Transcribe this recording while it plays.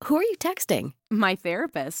Who are you texting? My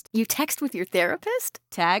therapist. You text with your therapist?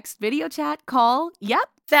 Text, video chat, call. Yep.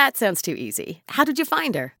 That sounds too easy. How did you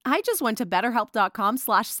find her? I just went to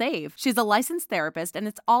betterhelp.com/save. She's a licensed therapist and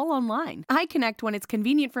it's all online. I connect when it's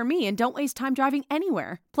convenient for me and don't waste time driving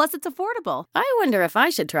anywhere. Plus, it's affordable. I wonder if I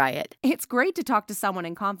should try it. It's great to talk to someone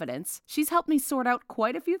in confidence. She's helped me sort out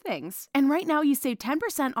quite a few things. And right now you save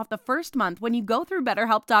 10% off the first month when you go through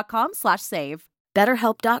betterhelp.com/save.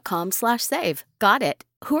 BetterHelp.com/save. Got it.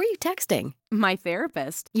 Who are you texting? My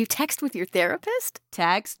therapist. You text with your therapist?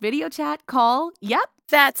 Text, video chat, call. Yep.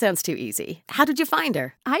 That sounds too easy. How did you find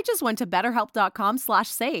her? I just went to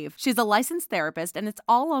betterhelp.com/save. She's a licensed therapist and it's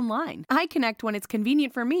all online. I connect when it's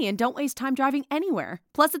convenient for me and don't waste time driving anywhere.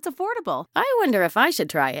 Plus, it's affordable. I wonder if I should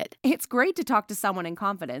try it. It's great to talk to someone in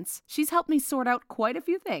confidence. She's helped me sort out quite a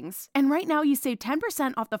few things. And right now you save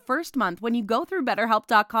 10% off the first month when you go through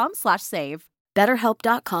betterhelp.com/save.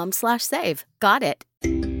 BetterHelp.com/save. Got it.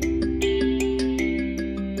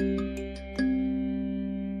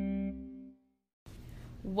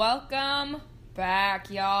 Welcome back,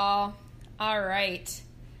 y'all. All right.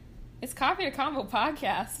 It's Coffee or Combo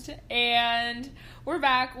Podcast, and we're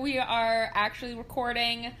back. We are actually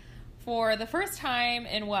recording for the first time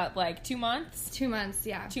in 2 months? 2 months,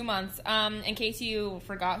 yeah. 2 months. In case you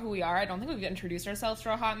forgot who we are, I don't think we've introduced ourselves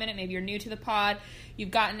for a hot minute. Maybe you're new to the pod.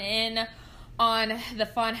 You've gotten in on the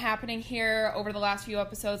fun happening here over the last few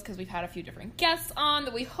episodes because we've had a few different guests on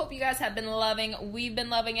that we hope you guys have been loving. We've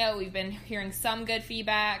been loving it. We've been hearing some good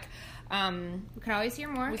feedback. We could always hear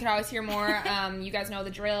more. You guys know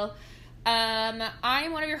the drill. I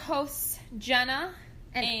am one of your hosts, Jenna,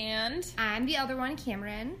 and I'm the other one,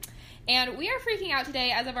 Cameron. And we are freaking out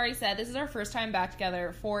today. As I've already said, this is our first time back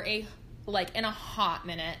together for in a hot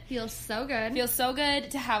minute. Feels so good. Feels so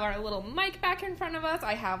good to have our little mic back in front of us.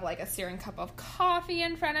 I have a searing cup of coffee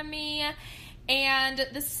in front of me. And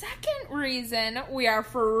the second reason we are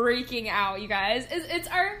freaking out, you guys, is it's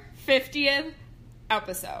our 50th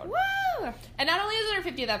episode. Woo! And not only is it our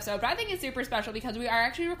 50th episode, but I think it's super special because we are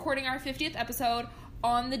actually recording our 50th episode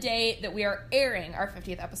on the day that we are airing our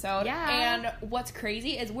 50th episode. Yeah. And what's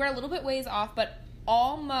crazy is we're a little bit ways off, but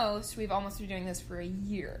we've almost been doing this for a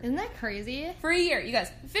year. Isn't that crazy? For a year, you guys,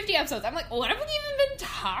 50 episodes. I'm like, what have we even been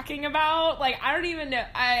talking about? I don't even know.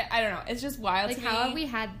 I don't know. It's just wild to me. How have we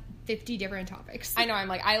had 50 different topics? I know.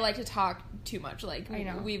 I like to talk too much. I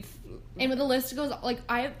know. And when the list goes,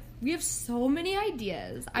 we have so many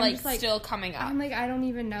ideas. I'm just still coming up. I'm I don't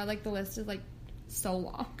even know. The list is so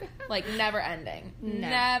long. Never ending.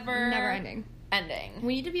 Never ending. Ending.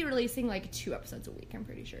 We need to be releasing 2 episodes a week, I'm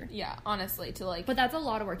pretty sure. Yeah, honestly, But that's a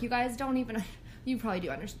lot of work. You guys don't even, you probably do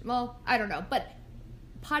understand. Well, I don't know, but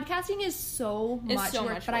podcasting is so much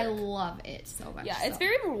work, but I love it so much. Yeah, it's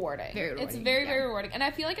very rewarding. Very rewarding. It's very rewarding. And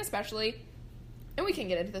I feel especially, and we can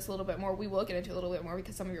get into this a little bit more, we will get into it a little bit more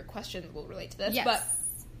because some of your questions will relate to this, yes. But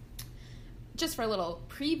just for a little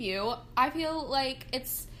preview, I feel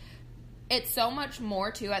it's so much more,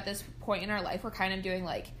 too, at this point in our life. We're kind of doing,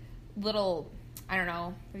 little, I don't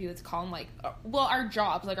know if you would call them our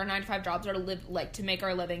jobs, our 9-to-5 jobs are to make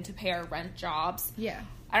our living, to pay our rent jobs. Yeah.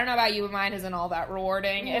 I don't know about you, but mine isn't all that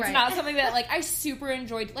rewarding. It's right. not something that I super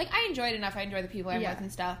enjoyed. I enjoyed enough. I enjoy the people I'm with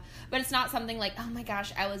and stuff. But it's not something oh my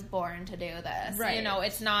gosh, I was born to do this. Right.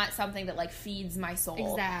 It's not something that feeds my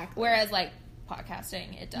soul. Exactly. Whereas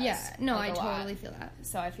podcasting, it does. Yeah. No, I totally totally feel that.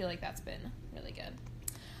 So I feel that's been really good.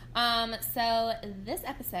 So this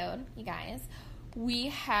episode, you guys, we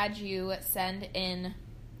had you send in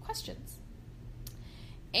questions.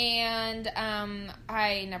 And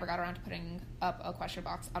I never got around to putting up a question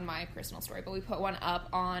box on my personal story, but we put one up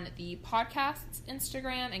on the podcast's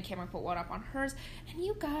Instagram, and Cameron put one up on hers, and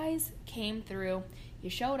you guys came through. You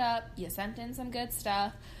showed up. You sent in some good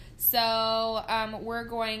stuff. So we're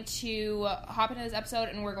going to hop into this episode,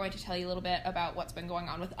 and we're going to tell you a little bit about what's been going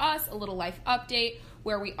on with us, a little life update,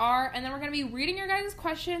 where we are, and then we're going to be reading your guys'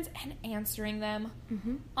 questions and answering them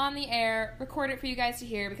on the air, record it for you guys to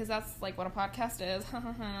hear, because that's what a podcast is.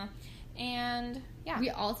 And, yeah.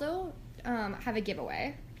 We also have a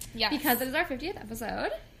giveaway. Yes. Because it is our 50th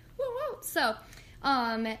episode. Woo woo. So,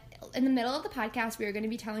 in the middle of the podcast, we are going to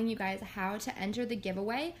be telling you guys how to enter the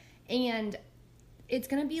giveaway, and it's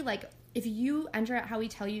going to be if you enter it how we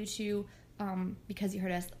tell you to, because you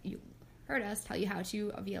heard us tell you how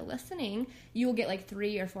to via listening, you will get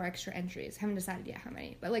 3 or 4 extra entries. Haven't decided yet how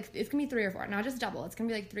many, but it's going to be 3 or 4, not just double. It's going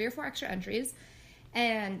to be 3 or 4 extra entries.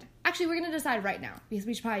 And actually, we're going to decide right now because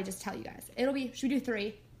we should probably just tell you guys. Should we do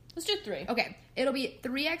 3? Let's do 3. Okay. It'll be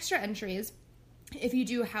 3 extra entries if you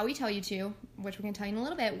do how we tell you to, which we're going to tell you in a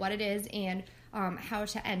little bit what it is and how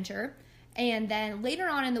to enter. And then later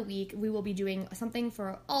on in the week, we will be doing something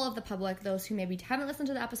for all of the public, those who maybe haven't listened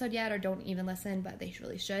to the episode yet or don't even listen, but they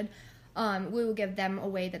really should. We will give them a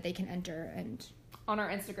way that they can enter and... on our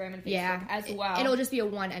Instagram and Facebook as well. It'll just be a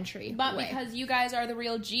one entry But way. because you guys are the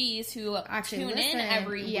real G's who actually tune listen, in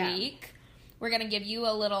every week, we're going to give you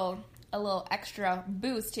a little extra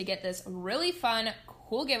boost to get this really fun,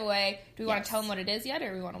 cool giveaway. Do we want to tell them what it is yet, or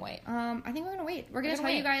do we want to wait? I think we're going to wait. We're going to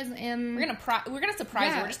tell you guys in... We're going to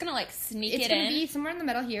surprise you. We're just going to, like, sneak it in. It's going to be somewhere in the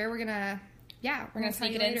middle here. We're going to... Yeah. We're going to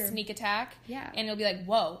sneak it in, sneak attack. Yeah. And it'll be like,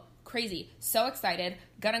 whoa, crazy. So excited.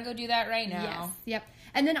 Gonna go do that right now. Yes. Yep.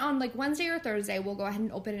 And then on, like, Wednesday or Thursday, we'll go ahead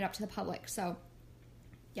and open it up to the public. So,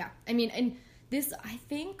 yeah. I mean, and this, I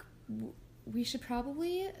think we should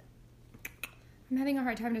probably... I'm having a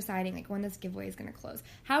hard time deciding, like, when this giveaway is going to close.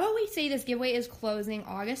 How about we say this giveaway is closing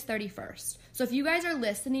August 31st? So if you guys are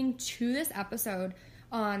listening to this episode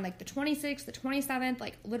on, like, the 26th, the 27th,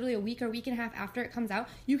 like, literally a week or week and a half after it comes out,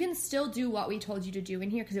 you can still do what we told you to do in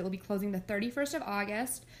here because it will be closing the 31st of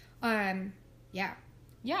August. Yeah.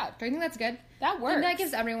 Yeah. Do you think that's good? That works. And that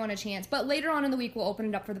gives everyone a chance. But later on in the week, we'll open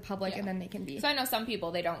it up for the public, and then they can be... So I know some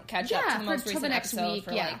people, they don't catch up to the most recent episode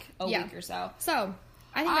for, like, a week or so. So...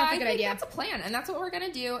 I think that's a good idea. That's a plan, and that's what we're going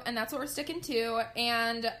to do, and that's what we're sticking to.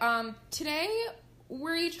 And today,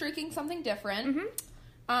 we're each drinking something different. Mm-hmm.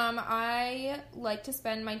 I like to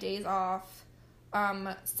spend my days off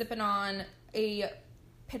sipping on a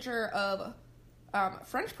pitcher of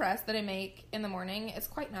French press that I make in the morning. It's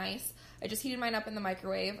quite nice. I just heated mine up in the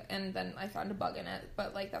microwave, and then I found a bug in it.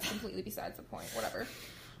 But, like, that's completely besides the point. Whatever.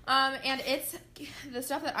 And it's... The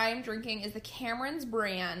stuff that I am drinking is the Cameron's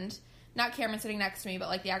brand... Not Cameron sitting next to me, but,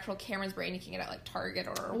 like, the actual Cameron's brand. You can get at, like, Target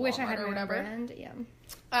or Walmart Wish I had or whatever. Brand,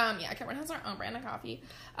 yeah. Cameron has her own brand of coffee.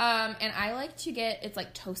 And I like to get, it's,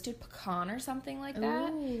 like, toasted pecan or something like that.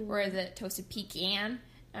 Ooh. Or is it toasted pecan?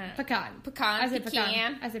 Pecan. Pecan. I said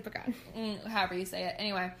pecan. I said pecan. However you say it.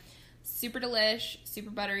 Anyway, super delish, super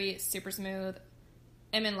buttery, super smooth.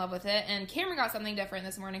 I'm in love with it. And Cameron got something different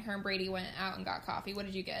this morning. Her and Brady went out and got coffee. What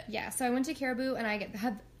did you get? Yeah, so I went to Caribou, and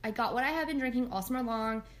I got what I have been drinking all summer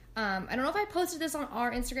long. I don't know if I posted this on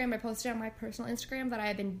our Instagram. I posted it on my personal Instagram, but I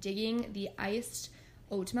have been digging the iced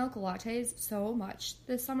oat milk lattes so much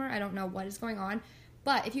this summer. I don't know what is going on.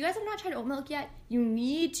 But if you guys have not tried oat milk yet, you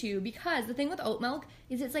need to, because the thing with oat milk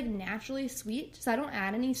is it's, like, naturally sweet. So I don't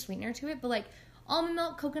add any sweetener to it. But, like, almond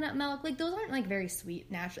milk, coconut milk, like, those aren't, like, very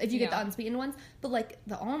sweet naturally. If you get the unsweetened ones. But, like,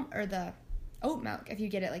 the oat milk, if you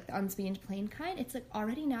get it, like, the unsweetened plain kind, it's, like,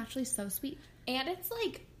 already naturally so sweet. And it's,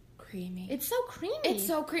 like... creamy. It's so creamy. It's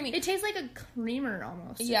so creamy. It tastes like a creamer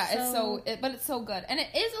almost. Yeah, but it's so good. And it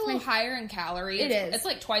is a little higher in calories. It is. It's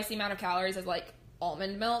like twice the amount of calories as, like,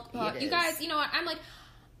 almond milk. But you guys, you know what? I'm like,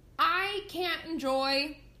 I can't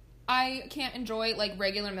enjoy, like,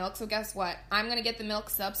 regular milk. So guess what? I'm going to get the milk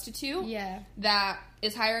substitute. Yeah. That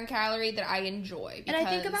is higher in calorie that I enjoy. And I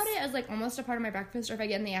think about it as, like, almost a part of my breakfast, or if I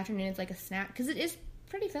get in the afternoon, it's like a snack. Because it is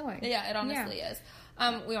pretty filling. Yeah, it honestly is.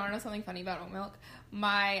 We want to know something funny about oat milk.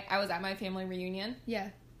 I was at my family reunion. Yeah.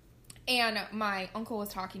 And my uncle was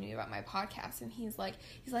talking to me about my podcast, and he's like,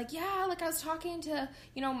 yeah, like, I was talking to,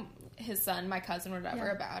 you know, his son, my cousin, whatever,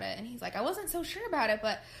 about it, and he's like, I wasn't so sure about it,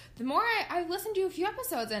 but the more I listened to a few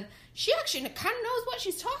episodes, and she actually kind of knows what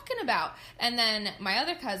she's talking about. And then my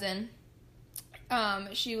other cousin,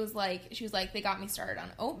 she was like, they got me started on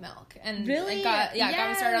oat milk, and really, got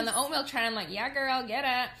me started on the oat milk trend. I'm like, yeah, girl, get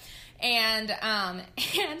it. And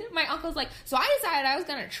my uncle's like, so I decided I was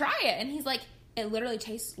gonna try it, and he's like, it literally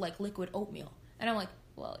tastes like liquid oatmeal. And I'm like,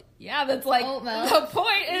 well, yeah, that's like oat milk. The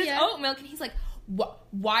point is oat milk. And he's like,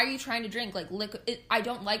 why are you trying to drink like liquid? I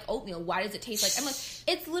don't like oatmeal. Why does it taste like? I'm like,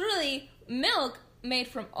 it's literally milk made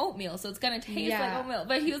from oatmeal, so it's gonna taste like oatmeal.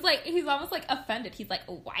 But he was like, he's almost like offended. He's like,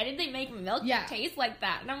 why did they make milk taste like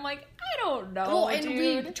that? And I'm like, I don't know. Oh, and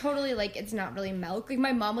we totally, like, it's not really milk. Like,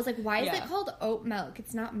 my mom was like, why is it called oat milk?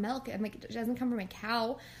 It's not milk. I'm like, it doesn't come from a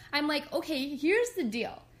cow. I'm like, okay, here's the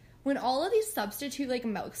deal. When all of these substitute, like,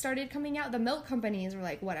 milk started coming out, the milk companies were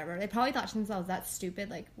like, whatever. They probably thought to themselves, that's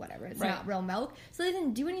stupid, like, whatever. It's not real milk. So they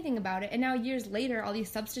didn't do anything about it. And now years later, all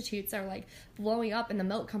these substitutes are, like, blowing up, and the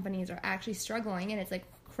milk companies are actually struggling. And it's like,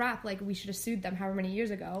 crap, like, we should have sued them however many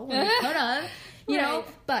years ago. We could have, you know?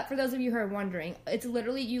 But for those of you who are wondering, it's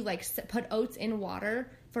literally you, like, put oats in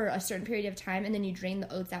water for a certain period of time, and then you drain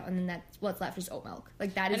the oats out, and then that's what's left is oat milk.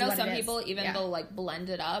 Like, that is what it is. I know some people even they'll, like,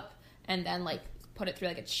 blend it up and then, like, put it through,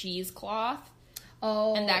 like, a cheesecloth.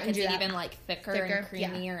 Oh, and that can be even, like, thicker and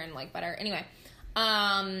creamier and, like, better. Anyway,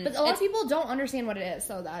 But a lot of people don't understand what it is,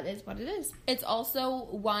 so that is what it is. It's also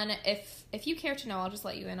one, if you care to know, I'll just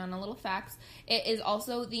let you in on a little facts. It is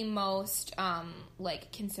also the most,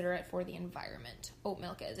 considerate for the environment. Oat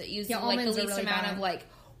milk is. It uses, the least really amount of,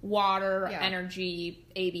 water, energy,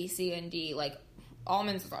 A, B, C, and D.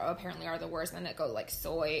 Almonds apparently are the worst, and then it goes,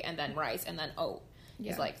 soy, and then rice, and then oat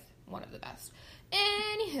is, one of the best.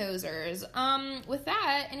 Any hoosers. With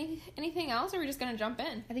that, anything else, or are we just going to jump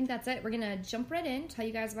in? I think that's it. We're going to jump right in, tell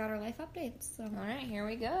you guys about our life updates. So. All right, here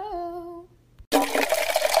we go.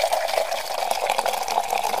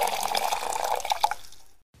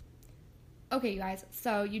 Okay, you guys,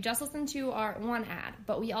 so you just listened to our one ad,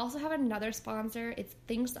 but we also have another sponsor. It's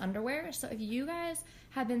Thinx Underwear. So if you guys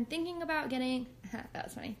have been thinking about getting... that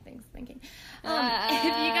was funny, Thinx thinking. If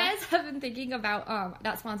you guys have been thinking about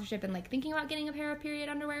that sponsorship and thinking about getting a pair of period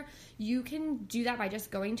underwear, you can do that by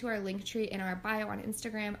just going to our link tree in our bio on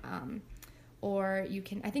Instagram, or you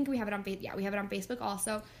can... I think we have it on... we have it on Facebook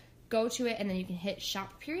also. Go to it, and then you can hit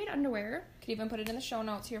shop period underwear. Could even put it in the show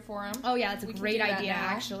notes here for them. Oh, yeah, that's a great idea,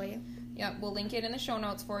 actually. Yep, we'll link it in the show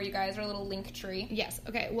notes for you guys, our little link tree. Yes,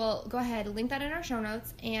 okay, well, go ahead, link that in our show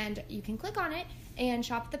notes, and you can click on it and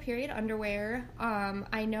shop the period underwear.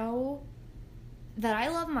 I know that I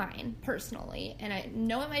love mine, personally, and I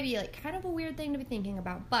know it might be, kind of a weird thing to be thinking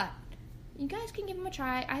about, but you guys can give them a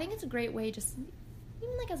try. I think it's a great way, just,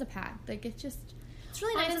 even, as a pad. It's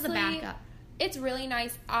really nice as a backup. It's really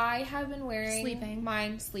nice. I have been wearing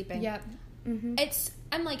mine sleeping. Yep. Mm-hmm.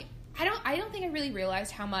 I don't think I really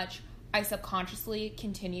realized how much I subconsciously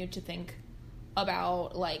continued to think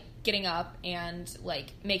about getting up and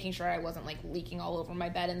making sure I wasn't leaking all over my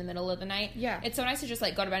bed in the middle of the night. Yeah. It's so nice to just go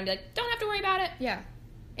to bed and be don't have to worry about it. Yeah.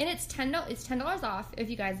 And it's $10 off if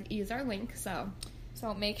you guys use our link, so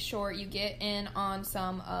make sure you get in on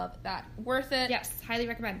some of that. Worth it. Yes, highly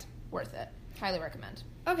recommend. Worth it. Highly recommend.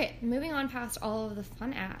 Okay, moving on past all of the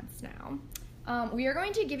fun ads now. We are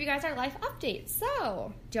going to give you guys our life update.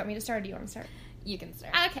 So, do you want me to start or do you want to start? You can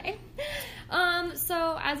start. Okay.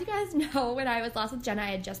 So, as you guys know, when I was last with Jenna,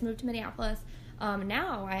 I had just moved to Minneapolis.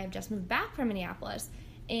 Now, I have just moved back from Minneapolis.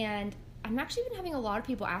 And I'm actually been having a lot of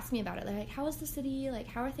people ask me about it. They're like, how is the city?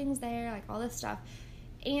 How are things there? All this stuff.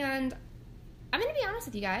 And I'm going to be honest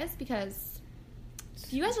with you guys because...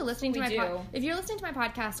 If you guys are listening to if you're listening to my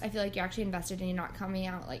podcast, I feel like you're actually invested and you're not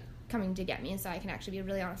coming to get me, so I can actually be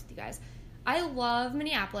really honest with you guys. I love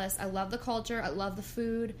Minneapolis. I love the culture. I love the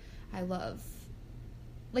food. I love...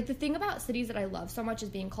 the thing about cities that I love so much is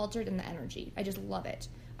being cultured and the energy. I just love it.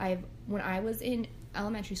 When I was in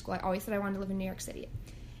elementary school, I always said I wanted to live in New York City.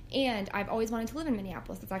 And I've always wanted to live in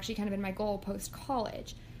Minneapolis. That's actually kind of been my goal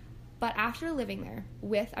post-college. But after living there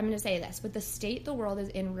I'm going to say this, with the state the world is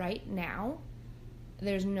in right now...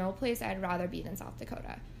 There's no place I'd rather be than South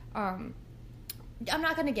Dakota. I'm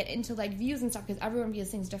not going to get into, views and stuff, because everyone views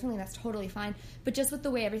things differently, and that's totally fine. But just with the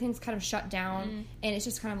way everything's kind of shut down, and it's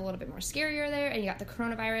just kind of a little bit more scarier there, and you got the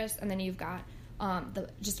coronavirus, and then you've got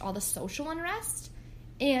just all the social unrest.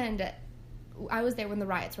 And I was there when the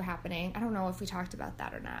riots were happening. I don't know if we talked about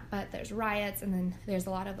that or not, but there's riots, and then there's a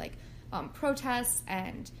lot of, protests,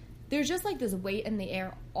 and there's just, this weight in the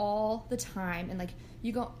air all the time, and,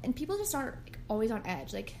 you go, and people just are always on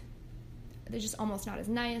edge. They're just almost not as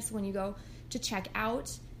nice. When you go to check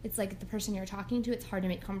out, it's the person you're talking to, it's hard to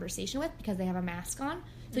make conversation with because they have a mask on.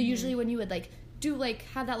 So usually when you would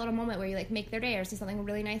have that little moment where you make their day or say something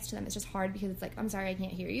really nice to them, it's just hard because it's I'm sorry, I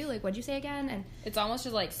can't hear you. What'd you say again? And it's almost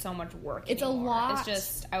just so much work. It's anymore. A lot. It's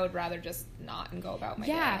just I would rather just not and go about my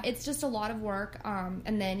day. Yeah, it's just a lot of work.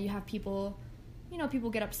 And then you have people, people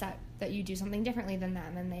get upset that you do something differently than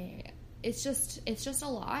them, and it's just a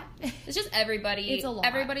lot. It's just everybody. It's a lot.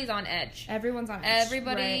 Everybody's on edge. Everyone's on edge.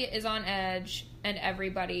 Everybody is on edge, and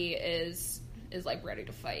everybody is ready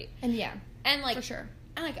to fight. And yeah, and for sure.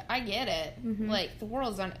 And I get it. Mm-hmm.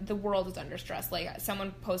 The world is under stress.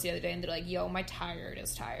 Someone posted the other day, and they're "Yo, my tired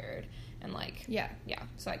is tired," and yeah.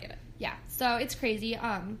 So I get it. Yeah. So it's crazy.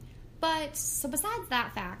 But so besides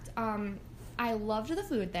that fact, I loved the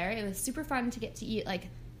food there. It was super fun to get to eat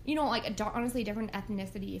honestly, a different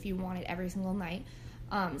ethnicity if you want it every single night.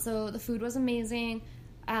 So the food was amazing.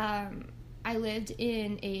 I lived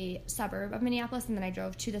in a suburb of Minneapolis, and then I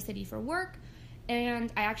drove to the city for work.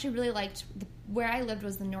 And I actually really liked where I lived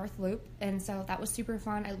was the North Loop, and so that was super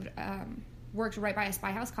fun. I worked right by a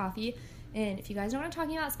Spy House Coffee, and if you guys know what I'm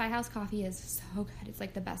talking about, Spy House Coffee is so good. It's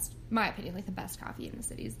the best, in my opinion, the best coffee in the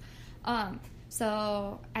cities.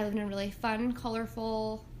 So I lived in a really fun,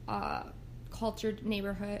 colorful, cultured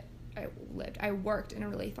neighborhood. I worked in a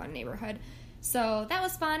really fun neighborhood. So that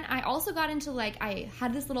was fun. I also got into I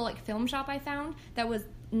had this little film shop I found that was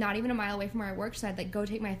not even a mile away from where I work, so I'd like go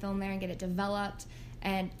take my film there and get it developed.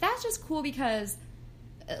 And that's just cool because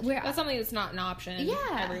that's something that's not an option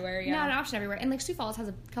everywhere. Not an option everywhere. And like Sioux Falls has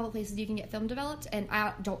a couple places you can get film developed, and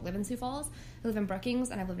I don't live in Sioux Falls. I live in Brookings,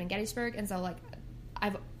 and I've lived in Gettysburg, and so like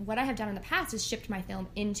what I have done in the past is shipped my film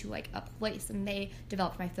into like a place, and they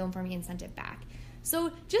developed my film for me and sent it back.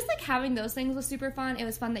 So just like having those things was super fun. It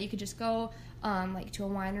was fun that you could just go like to a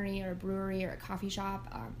winery or a brewery or a coffee shop.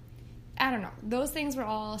 I don't know. Those things were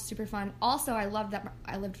all super fun. Also, I loved that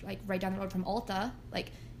I lived like right down the road from Ulta,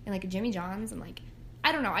 like in like a Jimmy John's, and like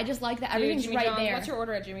I don't know. I just like that everything's Jimmy right John's. there. What's your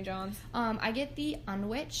order at Jimmy John's? I get the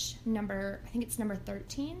Unwich number. I think it's number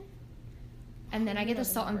 13, and then I get the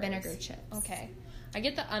salt and vinegar chips. Okay. I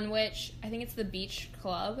get the Unwich. I think it's the Beach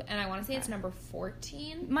Club, and I want to say it's number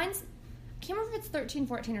 14. Mine's. I can't remember if it's 13,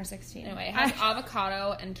 14, or 16. Anyway, it has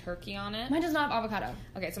avocado and turkey on it. Mine does not have avocado.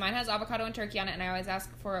 Okay, so mine has avocado and turkey on it, and I always ask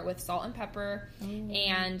for it with salt and pepper,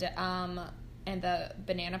 and the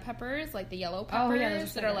banana peppers, like the yellow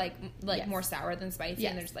peppers that are like yes. more sour than spicy,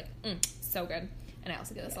 and they're just like so good. And I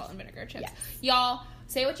also get the salt and vinegar chips. Yes. Y'all,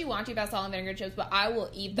 say what you want to about salt and vinegar chips, but I will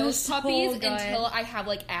eat those puppies until I have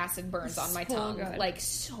like acid burns on my tongue. Good. Like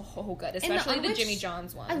so good, especially the Jimmy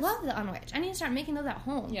John's ones. I love the Unwich. I need to start making those at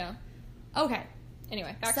home. Yeah. Okay.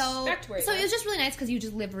 Anyway, back to where you were. So it was just really nice because you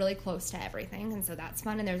just live really close to everything, and so that's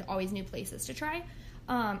fun, and there's always new places to try.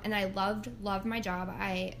 And I loved my job.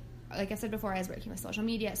 Like I said before, I was working with social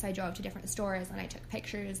media, so I drove to different stores, and I took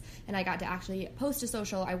pictures, and I got to actually post to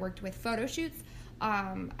social. I worked with photo shoots.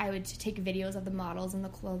 I would take videos of the models and the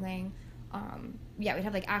clothing. We'd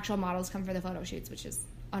have like actual models come for the photo shoots, which is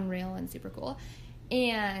unreal and super cool.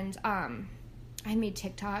 And I made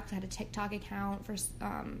TikToks. I had a TikTok account for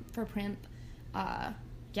Primp.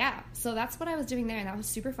 So that's what I was doing there, and that was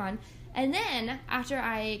super fun. And then after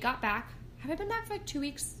I got back, have I been back for like 2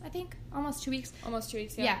 weeks? I think almost 2 weeks. Almost 2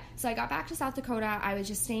 weeks. Yeah. Yeah. So I got back to South Dakota. I was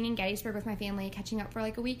just staying in Gettysburg with my family, catching up for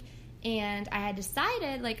like a week, and I had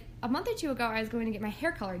decided like a month or two ago I was going to get my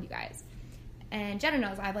hair colored, you guys. And Jenna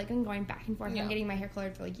knows I've like been going back and forth on getting my hair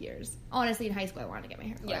colored for like years. Honestly, in high school I wanted to get my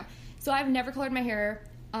hair colored. Yeah. So I've never colored my hair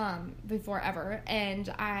before ever, and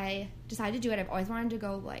I decided to do it. I've always wanted to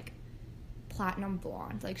go like platinum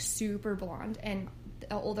blonde, like super blonde, and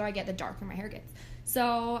the older I get, the darker my hair gets.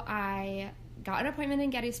 So I got an appointment in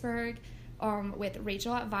Gettysburg with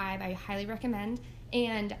Rachel at Vibe. I highly recommend.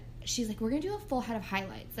 And she's like, we're gonna do a full head of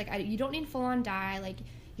highlights. Like, you don't need full on dye. Like,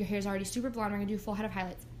 your hair's already super blonde. We're gonna do a full head of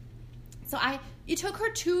highlights. So it took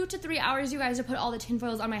her 2 to 3 hours, you guys, to put all the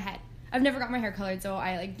tinfoils on my head. I've never got my hair colored, so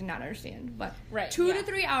I like did not understand. But 2 to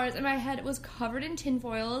 3 hours, and my head was covered in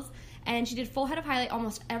tinfoils. And she did full head of highlight.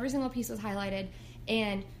 Almost every single piece was highlighted.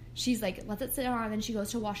 And she's like, let it sit on. And then she goes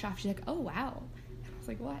to wash off. She's like, oh, wow. And I was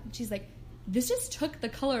like, what? And she's like, this just took the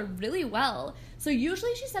color really well. So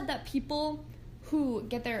usually she said that people who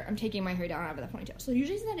get their... I'm taking my hair down out of the ponytail. So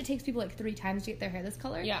usually she said it takes people like 3 times to get their hair this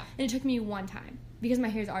color. Yeah. And it took me 1 time because my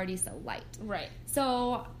hair is already so light. Right.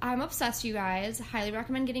 So I'm obsessed, you guys. Highly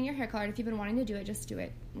recommend getting your hair colored. If you've been wanting to do it, just do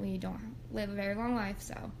it. We don't live a very long life,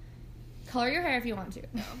 so... color your hair if you want to.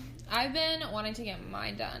 No. I've been wanting to get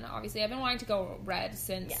mine done. Obviously, I've been wanting to go red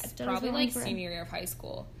since probably like senior year of high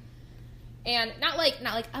school. And not like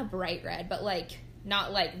a bright red, but like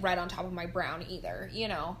not like red on top of my brown either, you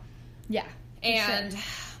know. Yeah. And sure.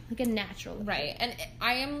 Like a natural look. Right. And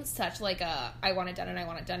I am such like a I want it done and I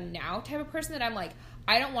want it done now type of person that I'm like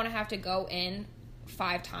I don't want to have to go in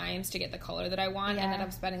 5 times to get the color that I want, and then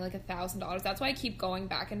I'm spending like $1,000. That's why I keep going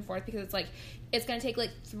back and forth, because it's like it's gonna take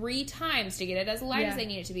like 3 times to get it as light as I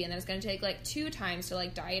need it to be, and then it's gonna take like 2 times to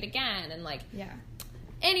like dye it again, and like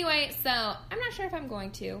anyway, so I'm not sure if I'm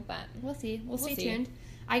going to, but we'll see. We'll stay tuned.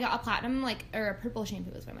 I got a platinum or a purple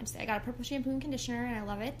shampoo is what I meant to say. I got a purple shampoo and conditioner, and I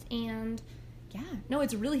love it. And no,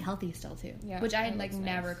 it's really healthy still too, which I had like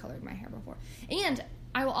never colored my hair before. And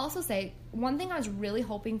I will also say, one thing I was really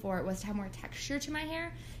hoping for was to have more texture to my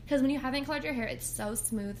hair, because when you haven't colored your hair, it's so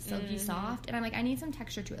smooth, silky, soft, and I'm like, I need some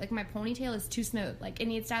texture to it. Like, my ponytail is too smooth. Like, it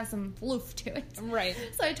needs to have some floof to it. Right.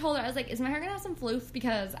 So I told her, I was like, is my hair gonna have some floof?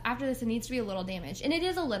 Because after this, it needs to be a little damaged. And it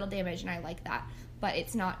is a little damaged, and I like that, but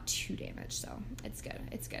it's not too damaged, so it's good.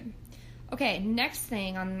 It's good. Okay, next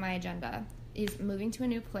thing on my agenda is moving to a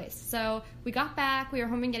new place. So we got back. We were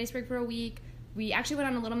home in Gettysburg for a week. We actually went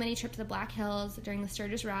on a little mini trip to the Black Hills during the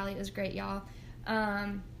Sturgis rally. It was great, y'all.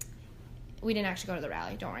 We didn't actually go to the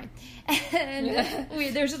rally, don't worry.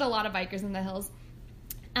 And there's just a lot of bikers in the hills.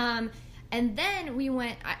 And then we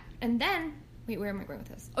went, wait, where am I going with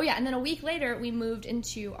this? Oh yeah, and then a week later, we moved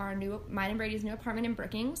into mine and Brady's new apartment in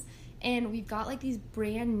Brookings. And we've got like these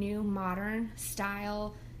brand new modern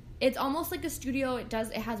style. It's almost like a studio. It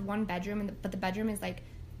has 1 bedroom, but the bedroom is like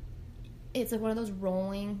it's like one of those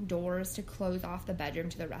rolling doors to close off the bedroom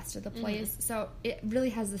to the rest of the place. So it really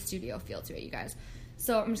has the studio feel to it, you guys.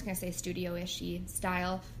 So I'm just gonna say studio-ishy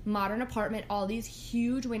style, modern apartment. All these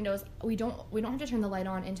huge windows. We don't have to turn the light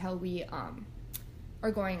on until we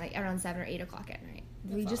are going like around 7 or 8 o'clock at night.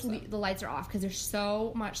 We just the lights are off because there's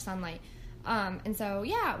so much sunlight. And so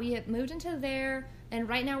yeah, we have moved into there, and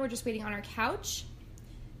right now we're just waiting on our couch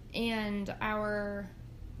and our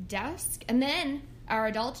desk, and then our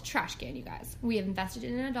adult trash can, you guys. We have invested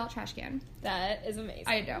in an adult trash can. That is amazing.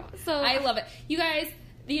 I know. So I love it. You guys,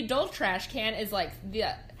 the adult trash can is like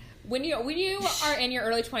when you are in your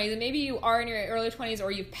early 20s, and maybe you are in your early 20s or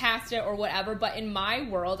you've passed it or whatever, but in my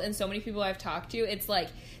world and so many people I've talked to, it's like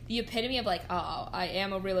the epitome of like, oh, I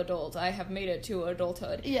am a real adult. I have made it to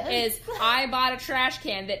adulthood. Yes. Is I bought a trash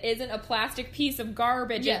can that isn't a plastic piece of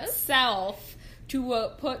garbage itself to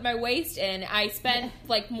put my waste in. I spent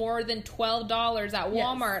like more than $12 at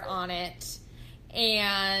Walmart on it,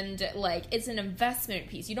 and like it's an investment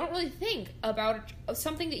piece. You don't really think about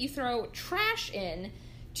something that you throw trash in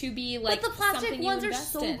to be like, but the plastic ones are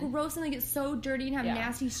so in. gross and they get so dirty and have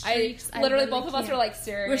nasty streaks. Literally, both of us are like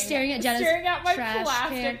We're staring at Jenna's my trash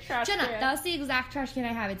plastic trash Jenna, can. that's the exact trash can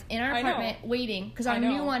I have. It's in our apartment waiting because our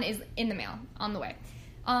new one is in the mail on the way.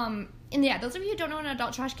 And yeah, those of you who don't know an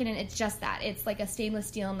adult trash can, it's just that. It's like a stainless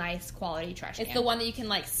steel, nice quality trash can. It's the one that you can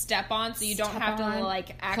like step on, so you don't have to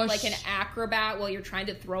like act like an acrobat while you're trying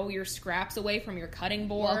to throw your scraps away from your cutting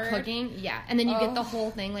board. While cooking, yeah. And then you get the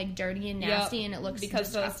whole thing like dirty and nasty, and it looks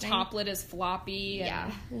disgusting. The top lid is floppy.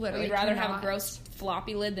 Yeah, literally. We'd rather have a gross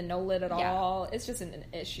floppy lid than no lid at all. It's just an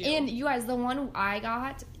issue. And you guys, the one I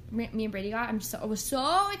got, me and Brady got, I was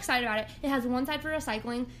so excited about it. It has one side for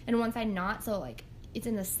recycling and one side not, so like it's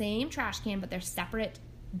in the same trash can, but they're separate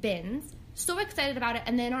bins. So excited about it.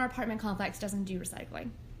 And then our apartment complex doesn't do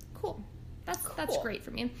recycling. Cool. That's great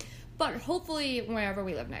for me. But hopefully wherever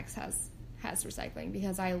we live next has recycling,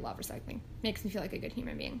 because I love recycling. Makes me feel like a good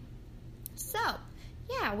human being. So,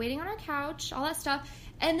 yeah, waiting on our couch, all that stuff.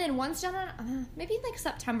 And then once done on, maybe in like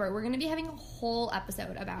September, we're going to be having a whole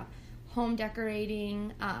episode about home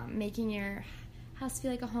decorating, making your house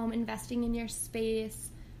feel like a home, investing in your space,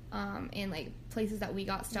 and like places that we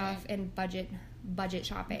got stuff, and budget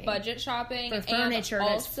shopping for furniture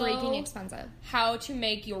that's freaking expensive. How to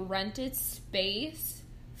make your rented space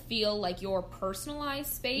feel like your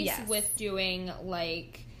personalized space with doing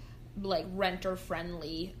like renter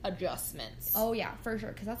friendly adjustments. Oh yeah, for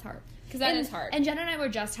sure, because that's hard. Because that is hard. And Jenna and I were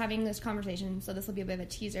just having this conversation, so this will be a bit of a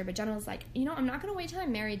teaser. But Jenna was like, I'm not going to wait till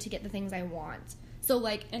I'm married to get the things I want. So,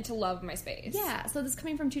 like... And to love my space. Yeah, so this is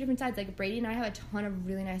coming from two different sides. Like, Brady and I have a ton of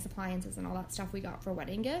really nice appliances and all that stuff we got for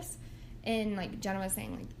wedding gifts. And, like, Jenna was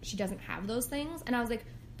saying, like, she doesn't have those things. And I was like,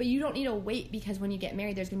 but you don't need to wait, because when you get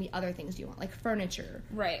married, there's going to be other things you want, like furniture.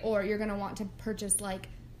 Right. Or you're going to want to purchase, like,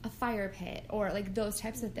 a fire pit or, like, those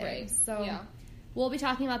types of things. Right. So, yeah. We'll be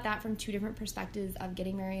talking about that from two different perspectives of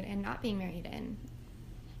getting married and not being married and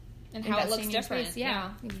how it looks different.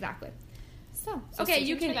 Yeah, exactly. So okay,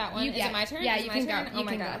 you can. That one. Is it my turn? Yeah, you can go. Oh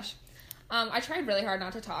my gosh. I tried really hard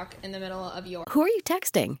not to talk in the middle of your... Who are you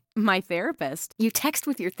texting? My therapist. You text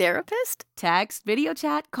with your therapist? Text, video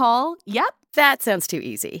chat, call. Yep. That sounds too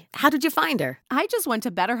easy. How did you find her? I just went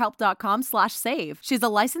to BetterHelp.com/save. She's a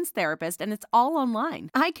licensed therapist, and it's all online.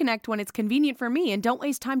 I connect when it's convenient for me and don't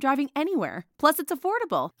waste time driving anywhere. Plus, it's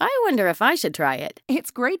affordable. I wonder if I should try it.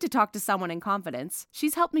 It's great to talk to someone in confidence.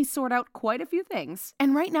 She's helped me sort out quite a few things.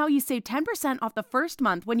 And right now, you save 10% off the first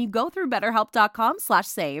month when you go through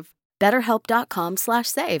BetterHelp.com/save.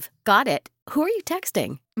 BetterHelp.com/save. Got it. Who are you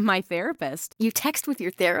texting? My therapist. You text with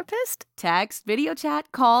your therapist? Text, video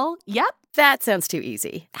chat, call. Yep. That sounds too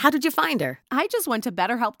easy. How did you find her? I just went to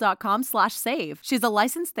BetterHelp.com/save. She's a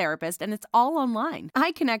licensed therapist, and it's all online.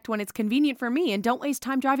 I connect when it's convenient for me and don't waste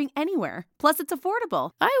time driving anywhere. Plus, it's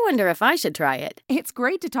affordable. I wonder if I should try it. It's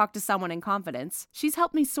great to talk to someone in confidence. She's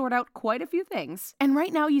helped me sort out quite a few things. And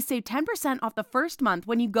right now, you save 10% off the first month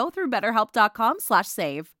when you go through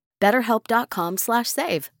BetterHelp.com/save.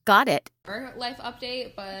 BetterHelp.com/save. Got it. Her life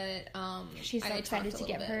update, but she's so excited to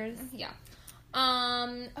get hers. Yeah.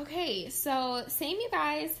 Okay, so same, you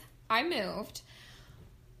guys. I moved.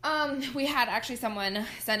 We had actually someone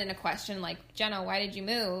send in a question like, Jenna, why did you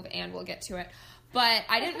move? And we'll get to it. But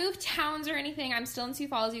I didn't move towns or anything. I'm still in Sioux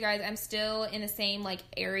Falls, you guys. I'm still in the same like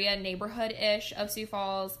area, neighborhood-ish of Sioux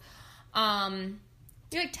Falls.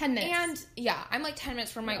 You're like 10 minutes. And yeah, I'm like 10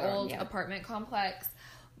 minutes from my old apartment complex.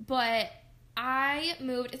 But I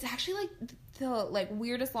moved. It's actually like the like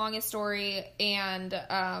weirdest, longest story, and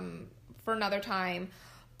for another time.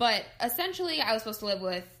 But essentially, I was supposed to live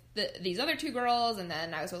with these other 2 girls, and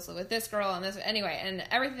then I was supposed to live with this girl and this, anyway, and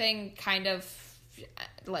everything kind of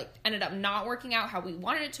like ended up not working out how we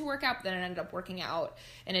wanted it to work out, but then it ended up working out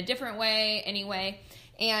in a different way anyway.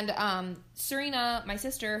 And Serena, my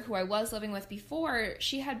sister, who I was living with before,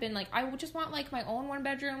 she had been like, I just want like my own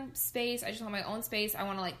 1-bedroom space. I just want my own space. I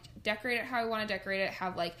want to like decorate it how I want to decorate it,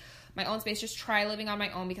 have like my own space, just try living on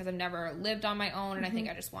my own, because I've never lived on my own, and I think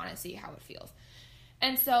I just want to see how it feels.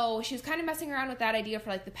 And so she was kind of messing around with that idea for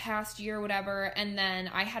like the past year or whatever, and then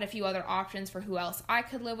I had a few other options for who else I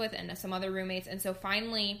could live with and some other roommates. And so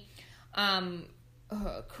finally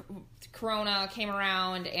Corona came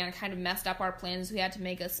around and kind of messed up our plans. We had to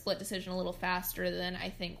make a split decision a little faster than I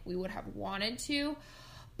think we would have wanted to.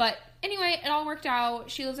 But anyway, it all worked out.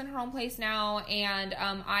 She lives in her own place now, and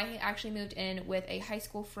I actually moved in with a high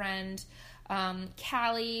school friend,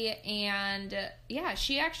 Callie, and yeah,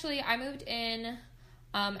 I moved in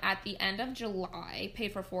at the end of July,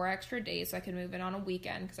 paid for 4 extra days so I could move in on a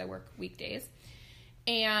weekend because I work weekdays.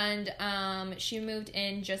 And she moved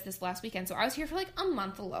in just this last weekend, so I was here for like a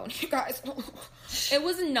month alone, you guys. I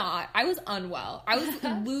was unwell. I was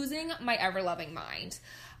losing my ever-loving mind.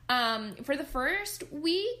 For the first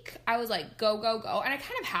week, I was like, go, go, go. And I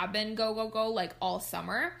kind of have been go, go, go, like, all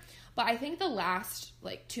summer. But I think the last,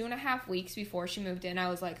 like, 2.5 weeks before she moved in, I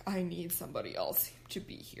was like, I need somebody else to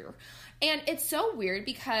be here. And it's so weird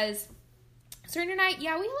because Serena and I, we,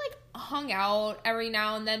 like, hung out every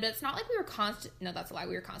now and then, but it's not like we were no, that's a lie.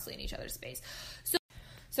 We were constantly in each other's space.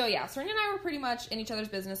 So yeah, Serena and I were pretty much in each other's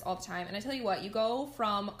business all the time. And I tell you what, you go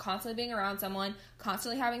from constantly being around someone,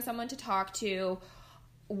 constantly having someone to talk to,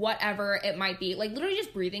 whatever it might be, like literally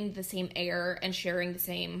just breathing the same air and sharing the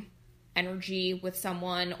same energy with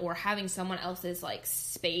someone, or having someone else's like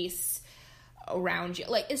space around you.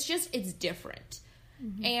 Like it's different.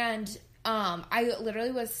 Mm-hmm. And I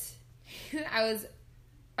literally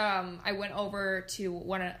I went over to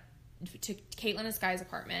Caitlin and Sky's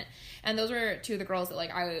apartment, and those were 2 of the girls that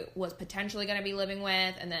like I was potentially going to be living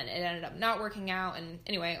with, and then it ended up not working out, and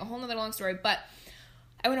anyway, a whole nother long story. But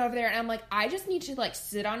I went over there and I'm like, I just need to like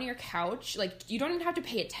sit on your couch. Like, you don't even have to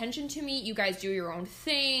pay attention to me. You guys do your own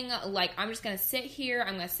thing. Like, I'm just going to sit here.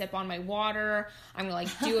 I'm going to sip on my water. I'm going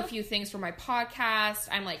to like do a few things for my podcast.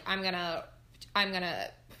 I'm going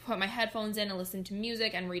to put my headphones in and listen to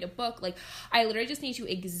music and read a book. Like, I literally just need to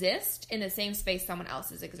exist in the same space someone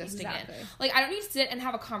else is existing in. Like, I don't need to sit and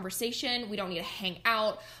have a conversation. We don't need to hang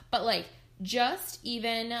out. But like, just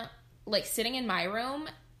even like sitting in my room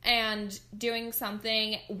and doing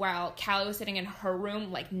something while Callie was sitting in her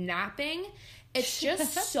room, like napping, it's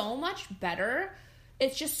just so much better.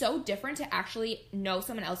 It's just so different to actually know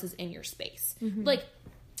someone else is in your space. Mm-hmm. Like,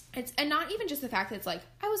 and not even just the fact that it's like,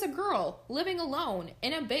 I was a girl living alone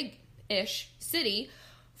in a big-ish city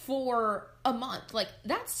for a month. Like,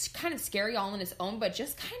 that's kind of scary all on its own, but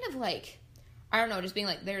just kind of like, I don't know, just being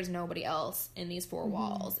like, there's nobody else in these 4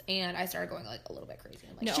 walls. And I started going like a little bit crazy.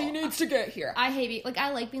 I'm like, no, she needs to get here. I hate it. Like,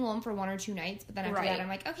 I like being alone for 1 or 2 nights, but then after that, I'm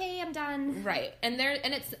like, okay, I'm done. Right. And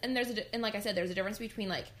like I said, there's a difference between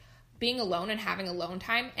like being alone and having alone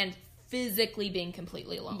time and physically being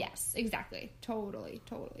completely alone. Yes, exactly. Totally.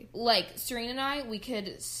 Like, Serena and I, we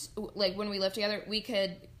could, like, when we lived together, we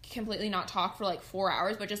could completely not talk for like 4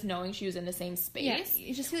 hours, but just knowing she was in the same space. Yeah,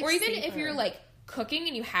 you just feel like, or even safer. If you're like cooking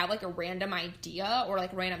and you have like a random idea or like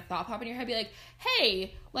random thought pop in your head, be like,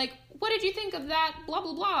 hey, like, what did you think of that blah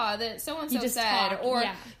blah blah that so and so said? Talk, or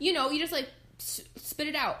you know, you just like spit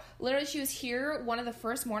it out. Literally, she was here one of the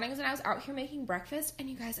first mornings and I was out here making breakfast, and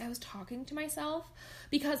you guys, I was talking to myself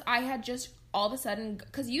because I had just all of a sudden,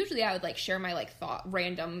 because usually I would like share my like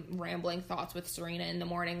random rambling thoughts with Serena in the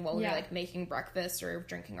morning while we were like making breakfast or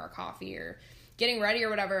drinking our coffee or getting ready or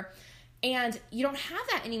whatever. And you don't have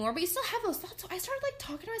that anymore, but you still have those thoughts. So I started, like,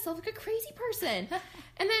 talking to myself like a crazy person.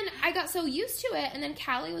 And then I got so used to it. And then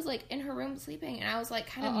Callie was, like, in her room sleeping. And I was, like,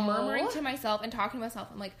 kind of murmuring to myself and talking to myself.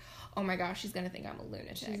 I'm like, oh, my gosh, she's going to think I'm a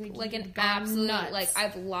lunatic. Like an absolute, nuts. Like,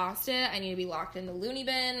 I've lost it. I need to be locked in the loony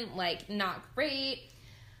bin. Like, not great.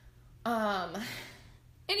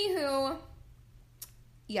 Anywho,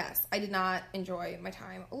 yes, I did not enjoy my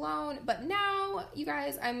time alone. But now, you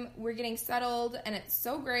guys, we're getting settled. And it's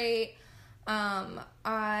so great.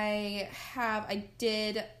 I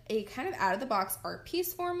did a kind of out of the box art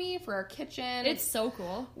piece for me for our kitchen. It's so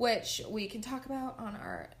cool. Which we can talk about on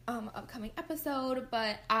our upcoming episode,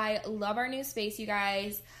 but I love our new space, you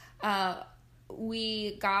guys.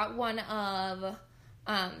 We got one of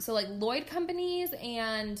so like Lloyd Companies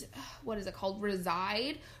and what is it called?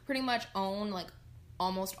 Reside pretty much own like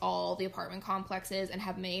almost all the apartment complexes and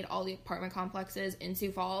have made all the apartment complexes in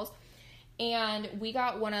Sioux Falls. And we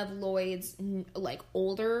got one of Lloyd's, like,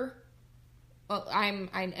 older... Well, I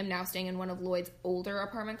am now staying in one of Lloyd's older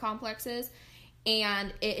apartment complexes.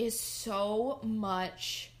 And it is so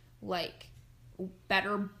much, like,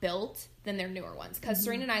 better built than their newer ones. Because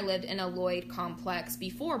Serena and I lived in a Lloyd complex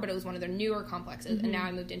before, but it was one of their newer complexes. And now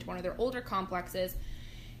I moved into one of their older complexes.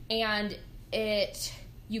 And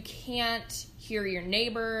you can't hear your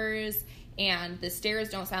neighbors. And the stairs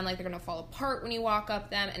don't sound like they're going to fall apart when you walk up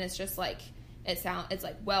them. And it's just, like... It's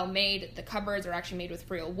like well made. The cupboards are actually made with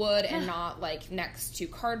real wood and not like next to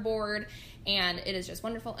cardboard, and it is just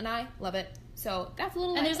wonderful, and I love it. So that's a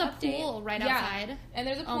little. And like, there's update. a pool right outside. And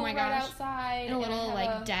there's a pool my right gosh. outside, And a little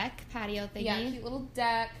like deck patio thingy. Yeah, cute little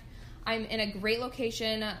deck. I'm in a great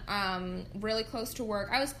location, really close to work.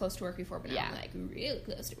 I was close to work before, but now I'm like really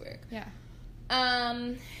close to work. Yeah.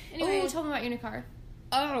 Anyway, tell me about your new car.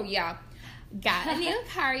 Oh yeah, got a new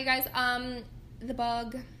car, you guys. The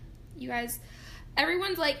Bug. You guys,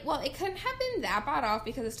 everyone's like, well, it couldn't have been that bad off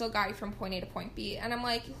because it still got you from point A to point B. And I'm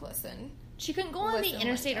like, listen. She couldn't go on the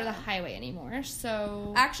interstate or the highway anymore,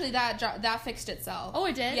 so... Actually, that fixed itself. Oh,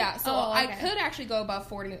 it did? Yeah, so okay. I could actually go above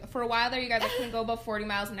 40... For a while there, you guys, I couldn't go above 40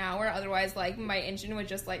 miles an hour. Otherwise, like, my engine would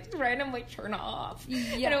just, like, randomly turn off.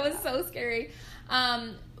 Yeah. And it was so scary.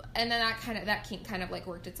 And then that kind of, like,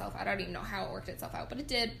 worked itself out. I don't even know how it worked itself out, but it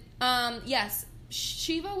did. Yes,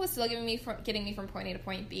 Shiva was still getting me from point A to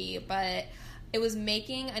point B, but it was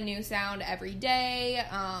making a new sound every day.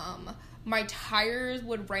 My tires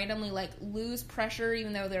would randomly, like, lose pressure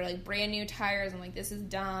even though they're, like, brand new tires. I'm like, this is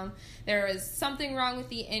dumb. There was something wrong with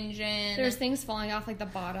the engine. There's things falling off, like, the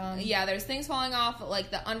bottom. Yeah, there's things falling off,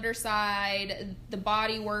 like, the underside. The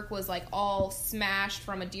body work was, like, all smashed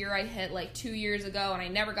from a deer I hit, like, 2 years ago, and I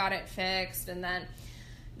never got it fixed. And then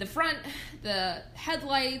the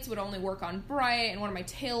headlights would only work on bright, and one of my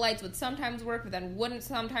taillights would sometimes work, but then wouldn't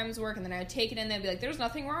sometimes work, and then I would take it in, they'd be like, there's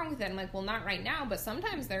nothing wrong with it. I'm like, well, not right now, but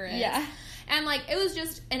sometimes there is. Yeah. And, like, it was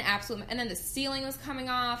just an absolute... And then the ceiling was coming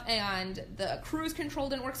off, and the cruise control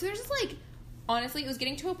didn't work, so there's just, like... Honestly, it was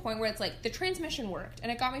getting to a point where it's, like, the transmission worked,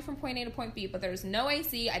 and it got me from point A to point B, but there's no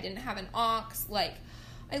AC, I didn't have an aux, like...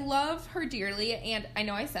 I love her dearly, and I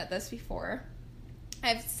know I said this before...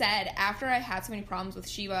 I've said, after I had so many problems with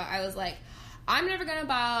Shiva, I was like, I'm never going to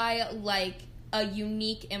buy, like, a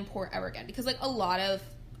unique import ever again. Because, like, a lot of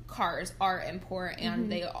cars are import,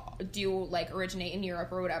 and they do, like, originate in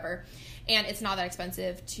Europe or whatever. And it's not that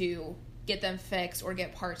expensive to get them fixed or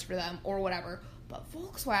get parts for them or whatever. But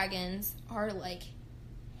Volkswagens are, like,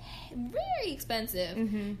 very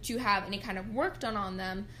expensive to have any kind of work done on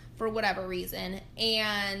them for whatever reason.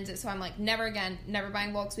 And so I'm like, never again, never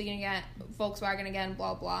buying Volkswagen again,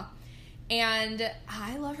 blah, blah. And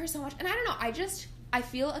I love her so much. And I don't know, I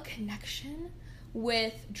feel a connection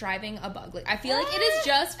with driving a Bug. Like, I feel like it is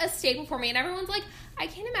just a staple for me. And everyone's like, I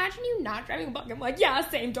can't imagine you not driving a Bug. I'm like, yeah,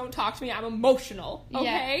 same, don't talk to me, I'm emotional,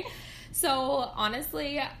 okay? Yeah. So,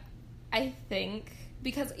 honestly, I think,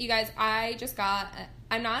 because, you guys,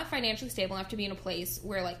 I'm not financially stable enough to be in a place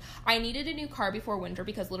where, like, I needed a new car before winter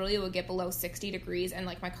because literally it would get below 60 degrees and,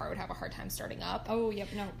 like, my car would have a hard time starting up. Oh, yep,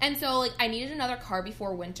 no. And so, like, I needed another car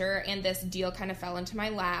before winter, and this deal kind of fell into my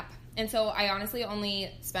lap. And so I honestly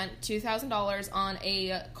only spent $2,000 on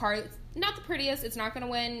a car that's not the prettiest. It's not going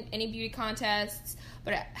to win any beauty contests,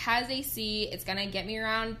 but it has AC. It's going to get me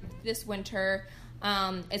around this winter.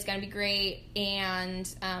 It's going to be great,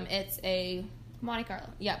 and it's a... Monte Carlo.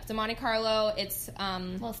 Yep, it's a Monte Carlo. It's a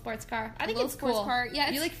little sports car. I think it's cool. Sports car. Yeah,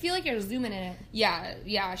 you like feel like you're zooming in it. Yeah.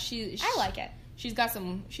 I like it. She's got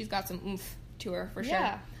some oomph to her for sure.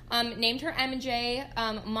 Yeah. Named her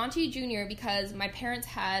MJ Monty Jr. because my parents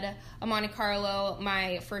had a Monte Carlo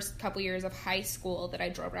my first couple years of high school that I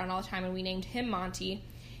drove around all the time, and we named him Monty,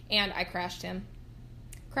 and I crashed him,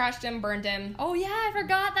 burned him. Oh, yeah, I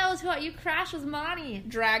forgot that was what you crashed with Monty.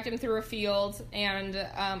 Dragged him through a field, and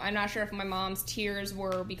I'm not sure if my mom's tears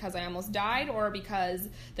were because I almost died or because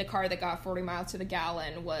the car that got 40 miles to the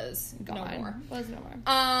gallon was no more.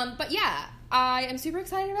 But yeah, I am super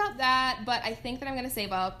excited about that, but I think that I'm going to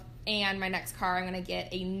save up, and my next car, I'm going to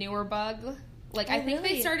get a newer Bug. Like, I think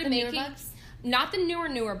they started making... Newer Bugs? Not the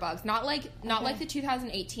newer Bugs, not like the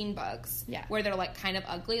 2018 Bugs, where they're like kind of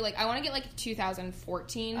ugly. Like, I want to get like a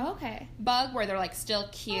 2014 Bug where they're like still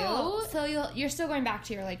cute. Oh, so you're still going back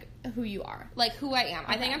to your like who you are, like who I am.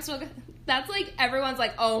 I think I'm still. That's like everyone's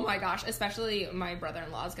like, oh my gosh, especially my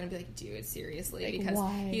brother-in-law is gonna be like, dude, seriously, like, because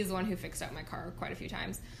he's the one who fixed up my car quite a few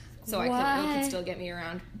times, so it could still get me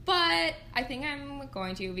around. But I think I'm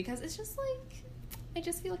going to because it's just like. I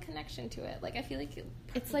just feel a connection to it. Like, I feel like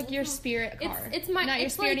it's like your spirit car. It's my not your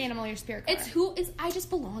it's spirit like, animal, your spirit car. I just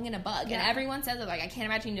belong in a bug. Yeah. And everyone says it, like, I can't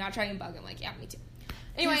imagine you not trying a bug. I'm like, yeah, me too.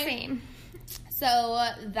 Anyway, same. So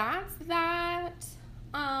that's that.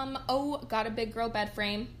 Got a big girl bed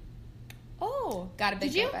frame. Oh, got a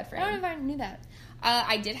big girl bed frame. I don't know if I knew that.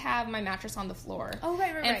 I did have my mattress on the floor. Oh,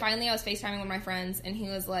 right. And finally I was FaceTiming with my friends, and he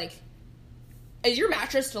was like, is your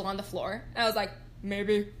mattress still on the floor? And I was like,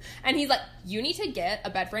 maybe. And he's like, you need to get a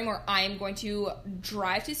bed frame, or I am going to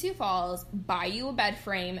drive to Sioux Falls, buy you a bed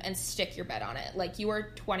frame, and stick your bed on it. Like, you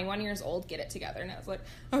are 21 years old, get it together. And I was like,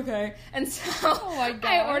 okay. And so oh my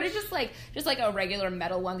gosh. I ordered just like a regular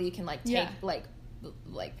metal one that you can like take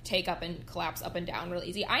take up and collapse up and down real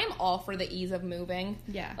easy. I am all for the ease of moving.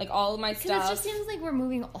 Yeah. Like, all of my stuff. Because it just seems like we're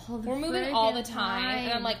moving all the time.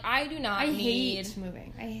 And I'm like, I hate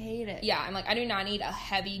moving. I hate it. Yeah, I'm like, I do not need a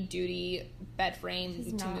heavy duty bed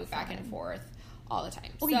frame to move back and forth all the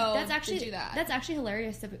time. Okay, so that's actually do that. That's actually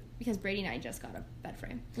hilarious because Brady and I just got a bed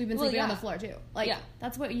frame. We've been sleeping on the floor too. Like,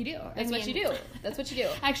 that's what you do. That's what you do. That's what you do.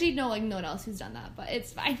 Actually, no, like no one else who's done that, but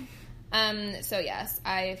it's fine. So yes,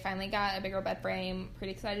 I finally got a bigger bed frame.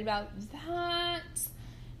 Pretty excited about that.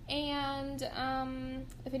 And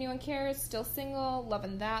if anyone cares, still single,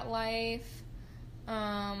 loving that life.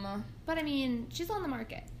 But I mean, she's on the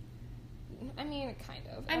market. I mean, kind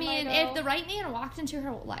of. I mean, if the right man walked into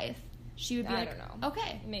her life, she would be I don't know.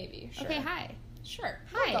 Okay, maybe. Sure. Okay, hi. Sure.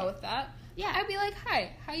 Hi. I'll go with that. Yeah, I'd be like,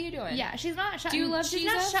 hi. How you doing? Yeah, she's not. Do you love she's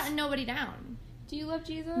Jesus? not shutting nobody down. Do you love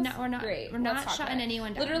Jesus? No, we're not. Great. We're not shutting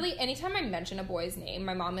anyone down. Literally, anytime I mention a boy's name,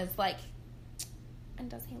 my mom is like, and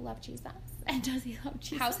does he love Jesus? And does he love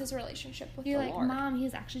Jesus? How's his relationship with You're the like, Lord? Mom,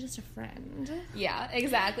 he's actually just a friend. Yeah,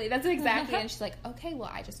 exactly. That's exactly. And she's like, okay, well,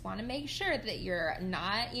 I just want to make sure that you're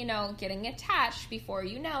not, getting attached before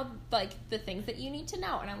you know, like, the things that you need to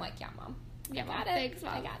know. And I'm like, yeah, Mom. Yeah, I got it. Thanks,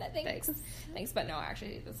 Mom. I got it. Thanks. But no,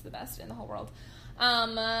 actually, that's the best in the whole world.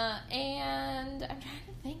 And I'm trying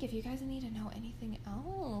to think if you guys need to know anything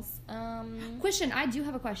else. Question. I do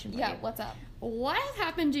have a question for you. Yeah, what's up? What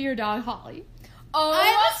happened to your dog, Holly? Oh, I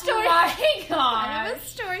have a story. My God. I have a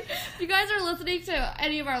story. If you guys are listening to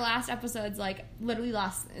any of our last episodes, like literally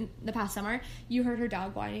in the past summer, you heard her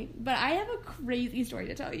dog whining. But I have a crazy story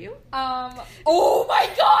to tell you. Oh my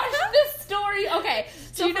gosh, this story. Okay,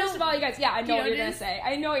 so first of all, you guys, I know what you're gonna say.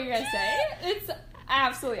 I know what you're gonna say. It's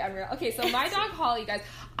absolutely unreal. Okay, so my dog Holly, you guys,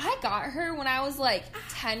 I got her when I was like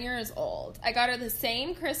 10 years old. I got her the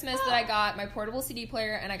same Christmas that I got my portable CD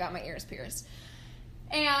player and I got my ears pierced.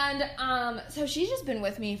 And, so she's just been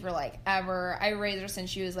with me for, like, ever. I raised her since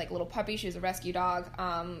she was, like, a little puppy. She was a rescue dog.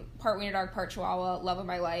 Part wiener dog, part chihuahua. Love of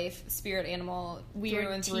my life. Spirit animal. Weird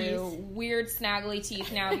through and teeth. through. Weird, snaggly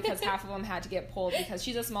teeth now because half of them had to get pulled because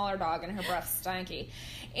she's a smaller dog and her breath's stanky.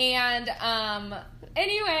 And,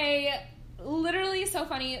 anyway, literally so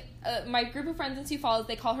funny. My group of friends in Sioux Falls,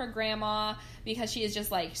 they call her Grandma because she is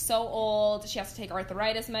just, like, so old. She has to take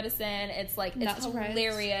arthritis medicine. It's, like, it's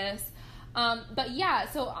hilarious. But yeah,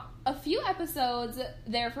 so a few episodes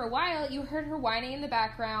there for a while, you heard her whining in the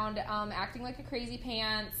background, acting like a crazy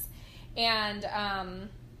pants, and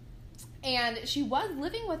she was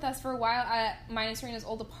living with us for a while at mine and Serena's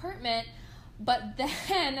old apartment, but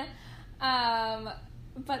then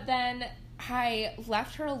I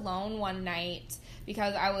left her alone one night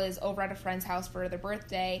because I was over at a friend's house for their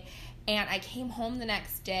birthday, and I came home the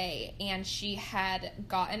next day, and she had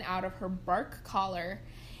gotten out of her bark collar.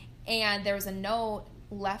 And there was a note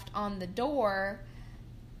left on the door,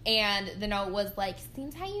 and the note was like,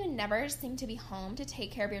 seems how you never seem to be home to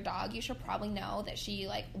take care of your dog. You should probably know that she,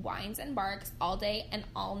 like, whines and barks all day and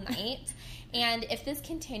all night. And if this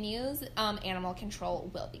continues, animal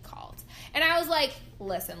control will be called. And I was like,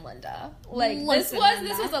 listen, Linda. Like, this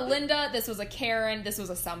was a Linda, this was a Karen, this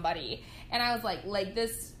was a somebody. And I was like,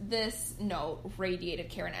 this note radiated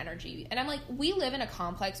Karen energy. And I'm like, we live in a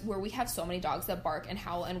complex where we have so many dogs that bark and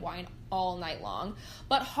howl and whine all night long.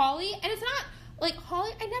 But Holly, and it's not, like,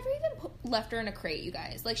 Holly, I never even left her in a crate, you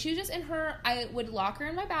guys. Like, she was just in her, I would lock her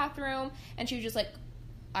in my bathroom, and she was just, like,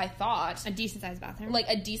 I thought. A decent-sized bathroom. Like,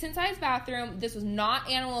 a decent-sized bathroom. This was not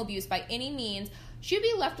animal abuse by any means. She would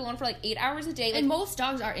be left alone for, like, 8 hours a day. Like, and most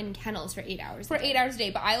dogs are in kennels for 8 hours a day. 8 hours a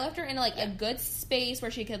day. But I left her in, like, a good space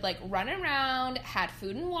where she could, like, run around, had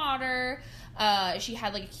food and water. She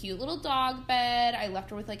had, like, a cute little dog bed. I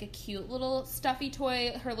left her with, like, a cute little stuffy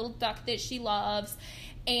toy, her little duck that she loves.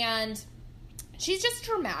 And she's just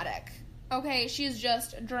dramatic. Okay, she's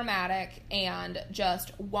just dramatic and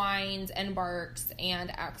just whines and barks and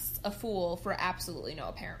acts a fool for absolutely no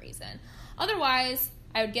apparent reason. Otherwise,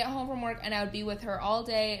 I would get home from work and I would be with her all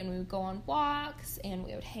day, and we would go on walks and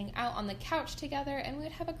we would hang out on the couch together and we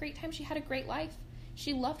would have a great time. She had a great life.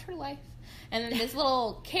 She loved her life. And then this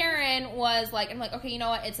little Karen was like, I'm like, okay, you know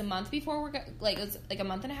what? It's a month before we're like, it was like a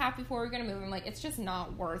month and a half before we're gonna move. I'm like, it's just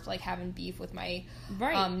not worth like having beef with my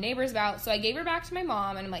neighbors about. So I gave her back to my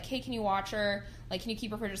mom, and I'm like, hey, can you watch her? Like, can you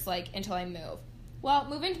keep her for just like until I move? Well,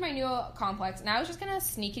 move into my new complex, and I was just gonna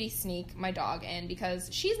sneak my dog in because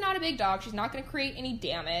she's not a big dog. She's not gonna create any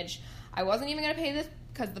damage. I wasn't even gonna pay this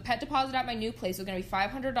because the pet deposit at my new place was gonna be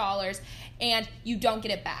 $500, and you don't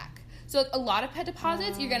get it back. So a lot of pet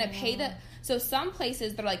deposits, you're going to pay the... So some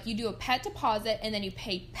places, they're like, you do a pet deposit and then you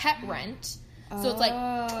pay pet rent. So it's like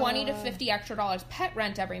 $20 to $50 extra dollars pet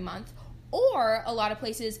rent every month. Or a lot of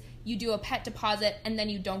places, you do a pet deposit and then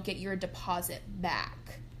you don't get your deposit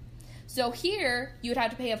back. So here, I would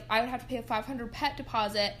have to pay a $500 pet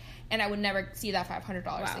deposit, and I would never see that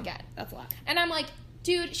 $500 again. That's a lot. And I'm like,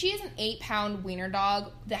 dude, she is an 8-pound wiener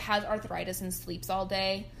dog that has arthritis and sleeps all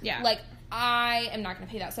day. Yeah. Like, I am not going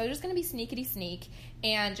to pay that. So I was just going to be sneakity sneak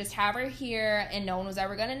and just have her here, and no one was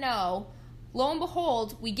ever going to know. Lo and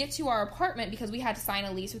behold, we get to our apartment because we had to sign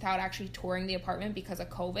a lease without actually touring the apartment because of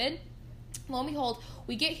COVID. Lo and behold,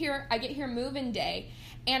 I get here move-in day,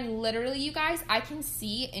 and literally, you guys, I can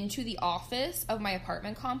see into the office of my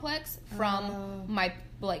apartment complex from my,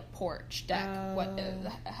 like, porch deck. What the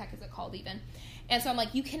heck is it called even? And so I'm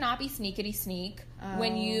like, you cannot be sneakity sneak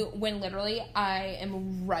when literally I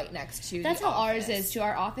am right next to That's the how office. ours is, too.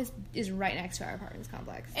 Our office is right next to our apartment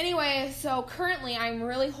complex. Anyway, so currently I'm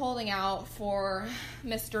really holding out for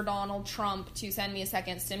Mr. Donald Trump to send me a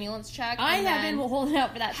second stimulus check. I have been holding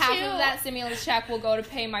out for that, half too. of that stimulus check will go to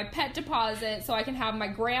pay my pet deposit so I can have my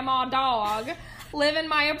grandma dog live in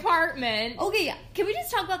my apartment. Okay, yeah. Can we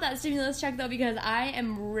just talk about that stimulus check, though? Because I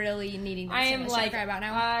am really needing that stimulus check right about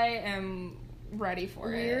now. I am ready for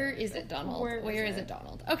Where is it, Donald? Where is it,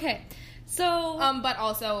 Donald? Okay, so... but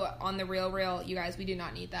also, on the real, you guys, we do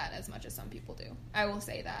not need that as much as some people do. I will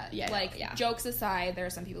say that. Yeah, like, yeah. Jokes aside, there are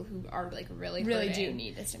some people who are, like, really hurting, do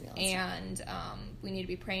need the stimulus. And we need to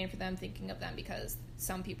be praying for them, thinking of them, because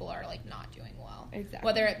some people are, like, not doing well. Exactly.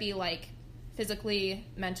 Whether it be, like, physically,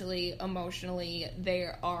 mentally, emotionally, they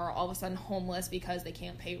are all of a sudden homeless because they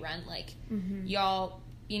can't pay rent. Like, y'all...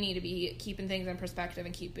 You need to be keeping things in perspective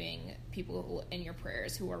and keeping people in your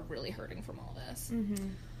prayers who are really hurting from all this.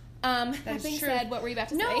 That being said, what were you about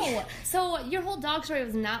to say? No. So your whole dog story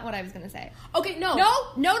was not what I was going to say. Okay, no.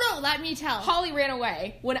 No, let me tell. Holly ran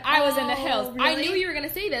away when I was in the hills. Really? I knew you were going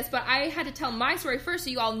to say this, but I had to tell my story first so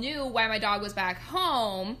you all knew why my dog was back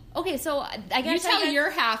home. Okay, so I gotta You tell you your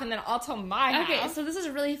half, and then I'll tell my half. Okay, so this is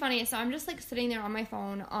really funny. So I'm just, like, sitting there on my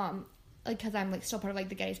phone, like, because I'm, like, still part of, like,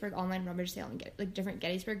 the Gettysburg online rummage sale and, like, different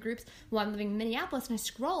Gettysburg groups while I'm living in Minneapolis, and I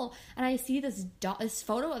scroll, and I see this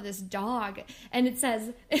photo of this dog, and it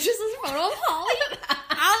says, it's just this photo of Holly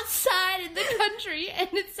outside in the country, and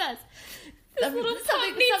it says... Something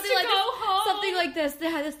like this.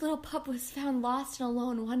 This little pup was found lost and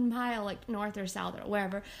alone 1 mile, like, north or south or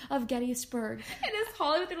wherever, of Gettysburg. And it's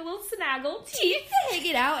Holly with her little snaggle teeth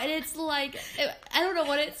hanging out, and it's like, I don't know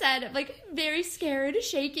what it said, like, very scared,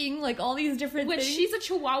 shaking, like, all these different things. She's a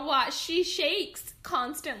chihuahua. She shakes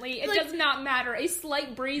constantly. It does not matter. A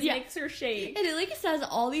slight breeze makes her shake. And it, like, says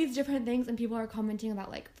all these different things, and people are commenting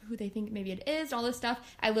about, like, who they think maybe it is, and all this stuff.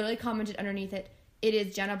 I literally commented underneath it, it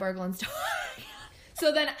is Jenna Berglund's dog.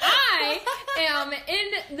 So then I am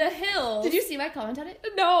in the hills. Did you see my comment on it?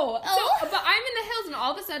 No. Oh. So, but I'm in the hills, and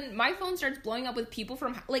all of a sudden, my phone starts blowing up with people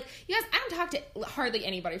from, like, you guys, I don't talk to hardly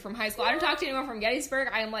anybody from high school. I don't talk to anyone from Gettysburg.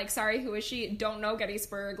 I am like, sorry, who is she? Don't know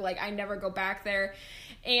Gettysburg. Like, I never go back there.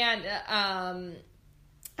 And,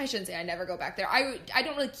 I shouldn't say I never go back there. I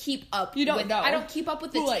don't really keep up. You don't know. I don't keep up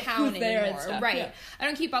with the town there anymore. and Right. Yeah. I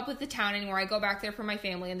don't keep up with the town anymore. I go back there for my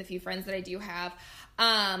family and the few friends that I do have.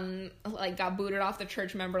 Like, got booted off the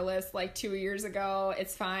church member list, like, 2 years ago.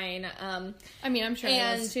 It's fine. I mean, I'm sure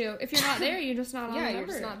it is, too. If you're not there, you're just not on a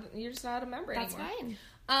member. You're just not a member That's anymore.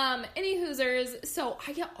 Fine. Any Hoosers, so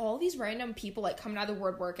I get all these random people, like, coming out of the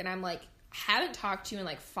woodwork, and I'm like, haven't talked to you in,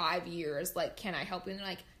 like, 5 years. Like, can I help you? And they're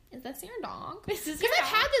like, is this your dog? Because I've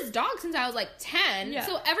had this dog since I was, like, 10. Yeah.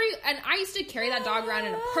 So and I used to carry that dog around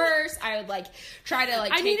in a purse. I would, like, try to,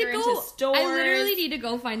 like, take her into stores. I literally need to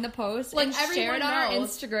go find the post, like, and share it on our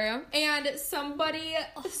Instagram. And somebody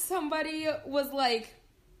was like,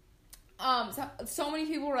 so many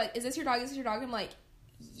people were like, is this your dog? Is this your dog? I'm like,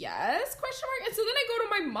 yes, ? And so then I go to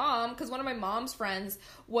my mom, because one of my mom's friends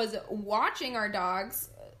was watching our dogs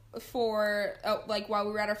for, like, while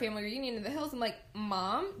we were at our family reunion in the hills. I'm like,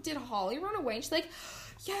 Mom, did Holly run away? And she's like,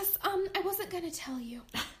 yes, I wasn't gonna tell you.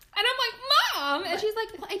 And I'm like, come. And she's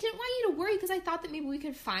like, well, I didn't want you to worry because I thought that maybe we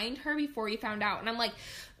could find her before you found out. And I'm like,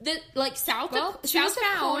 South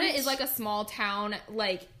Dakota is like a small town.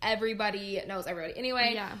 Like, everybody knows everybody.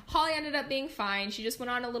 Anyway, Holly ended up being fine. She just went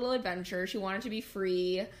on a little adventure. She wanted to be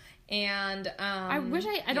free. And I wish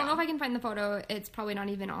I don't know if I can find the photo. It's probably not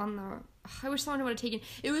even on the... I wish someone would have taken...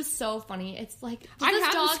 It was so funny. It's like... I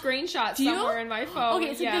have a screenshot somewhere in my phone.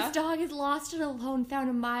 Okay, so this dog is lost and alone, found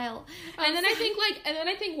a mile. And then I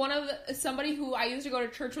think one of somebody who I used to go to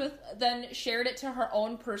church with then shared it to her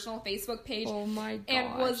own personal Facebook page. Oh my gosh.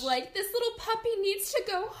 And was like, this little puppy needs to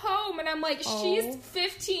go home. And I'm like, she's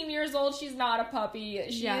 15 years old. She's not a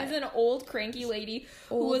puppy. She is an old cranky lady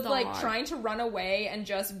who was like trying to run away and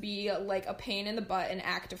just be like a pain in the butt and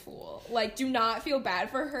act a fool. Like, do not feel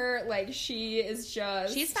bad for her. Like, she is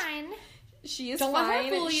just... She's fine. She is Don't fine. let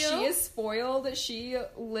her fool you. She is spoiled. She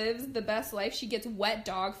lives the best life. She gets wet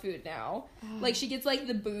dog food now. Like, she gets, like,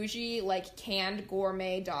 the bougie, like, canned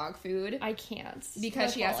gourmet dog food. I can't.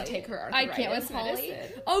 Because she has to take her arthritis I can't with Holly.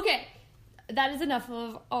 Okay. That is enough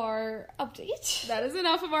of our update. That is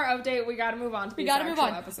enough of our update. We gotta move on to the actual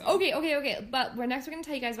episode. Okay. But next we're gonna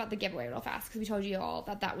tell you guys about the giveaway real fast because we told you all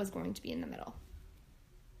that was going to be in the middle.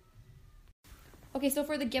 Okay, so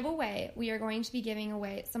for the giveaway, we are going to be giving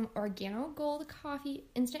away some Organo Gold coffee,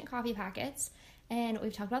 instant coffee packets. And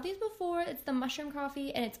we've talked about these before. It's the mushroom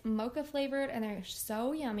coffee, and it's mocha flavored, and they're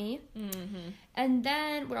so yummy. Mm-hmm. And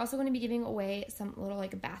then we're also going to be giving away some little,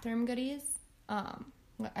 like, bathroom goodies. I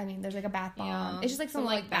mean, there's, like, a bath bomb. Yeah. It's just, like, some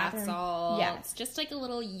like, bath bathroom... salts. Yeah. It's just, like, a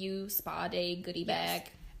little spa day goodie bag.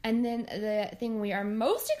 And then the thing we are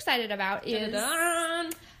most excited about is...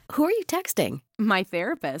 Dun-dun-dun. Who are you texting? My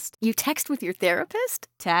therapist. You text with your therapist?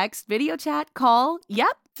 Text, video chat, call.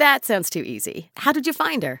 Yep. That sounds too easy. How did you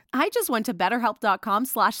find her? I just went to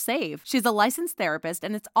BetterHelp.com/save. She's a licensed therapist,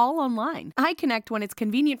 and it's all online. I connect when it's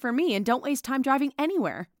convenient for me and don't waste time driving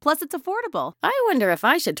anywhere. Plus, it's affordable. I wonder if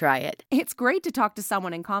I should try it. It's great to talk to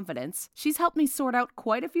someone in confidence. She's helped me sort out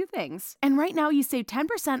quite a few things. And right now, you save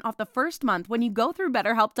 10% off the first month when you go through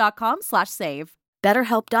BetterHelp.com/save.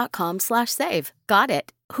 BetterHelp.com/save. Got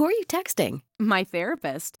it. Who are you texting? My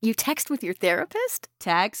therapist. You text with your therapist?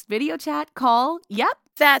 Text, video chat, call. Yep.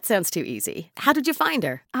 That sounds too easy. How did you find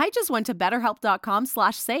her? I just went to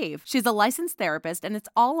BetterHelp.com/save. She's a licensed therapist, and it's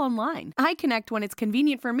all online. I connect when it's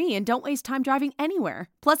convenient for me and don't waste time driving anywhere.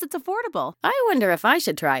 Plus, it's affordable. I wonder if I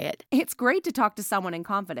should try it. It's great to talk to someone in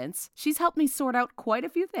confidence. She's helped me sort out quite a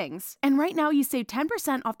few things. And right now, you save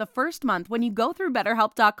 10% off the first month when you go through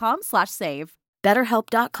BetterHelp.com/save.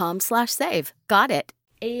 BetterHelp.com/save. Got it.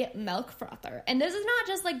 A milk frother. And this is not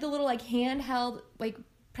just like the little like handheld, like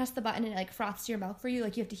press the button and it like froths your milk for you.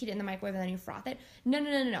 Like you have to heat it in the microwave and then you froth it.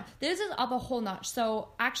 No. This is up a whole notch. So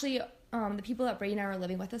actually, the people that Brady and I were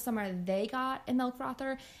living with this summer, they got a milk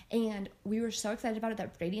frother and we were so excited about it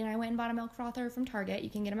that Brady and I went and bought a milk frother from Target.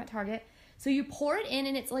 You can get them at Target. So you pour it in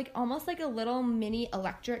and it's like almost like a little mini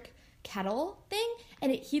electric kettle thing,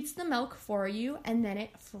 and it heats the milk for you, and then it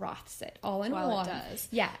froths it all in one. It does.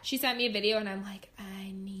 Yeah. She sent me a video, and I'm like,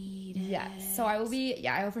 I need it. Yes. So I will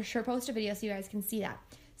for sure post a video so you guys can see that.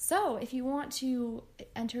 So if you want to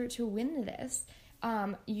enter to win this,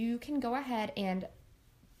 you can go ahead and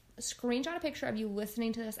screenshot a picture of you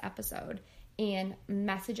listening to this episode and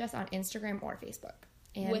message us on Instagram or Facebook.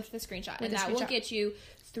 And with the screenshot. And that will get you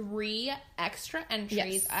 3 extra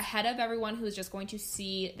entries ahead of everyone who's just going to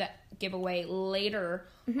see the giveaway later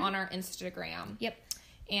on our Instagram. Yep.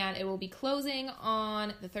 And it will be closing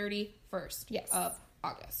on the 31st of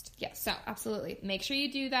August. Yes. So, absolutely. Make sure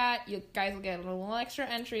you do that. You guys will get a little extra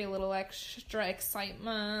entry, a little extra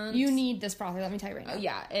excitement. You need this frother, let me tell you right now.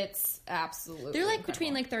 Yeah, it's absolutely They're like incredible.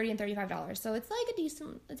 between like $30 and $35. So it's like a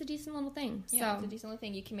decent little thing. Yeah, it's a decent little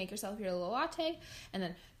thing. You can make yourself your little latte and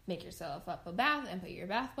then make yourself up a bath and put your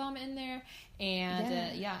bath bomb in there.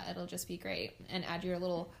 And it'll just be great. And add your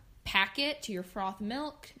little packet to your froth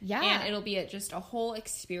milk. Yeah. And it'll be just a whole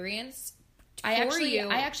experience. I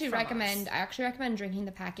actually recommend drinking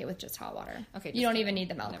the packet with just hot water. Okay. You don't even need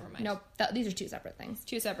the milk. Never mind. Nope. These are 2 separate things.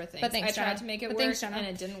 2 separate things. But thanks, I tried Jenna. to make it But work thanks, Jenna. and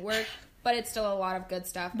it didn't work. But it's still a lot of good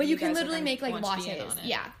stuff. But you can literally make like lattes.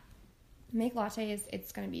 Yeah. Make lattes.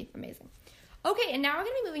 It's going to be amazing. Okay, and now we're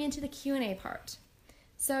going to be moving into the Q&A part.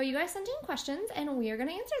 So you guys sent in questions and we are going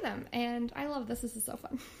to answer them. And I love this. This is so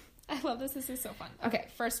fun. I love this. This is so fun. Okay,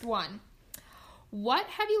 first one. What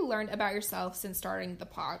have you learned about yourself since starting the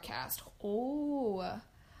podcast?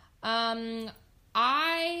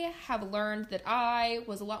 I have learned that I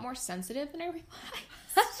was a lot more sensitive than I realized.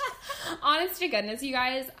 Honest to goodness, you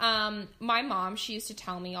guys. My mom, she used to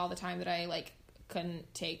tell me all the time that I like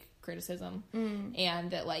couldn't take criticism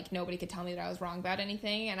and that like nobody could tell me that I was wrong about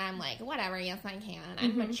anything, and I'm like, whatever, yes I can,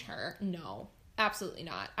 I'm mature. No, absolutely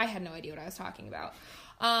not. I had no idea what I was talking about.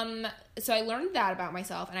 So I learned that about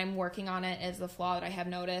myself, and I'm working on it as the flaw that I have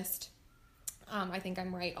noticed. I think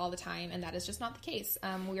I'm right all the time, and that is just not the case.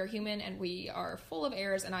 We are human, and we are full of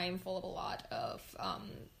errors, and I am full of a lot of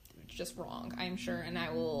just wrong, I'm sure, and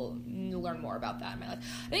I will learn more about that in my life.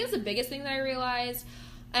 I think it's the biggest thing that I realized,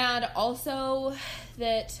 and also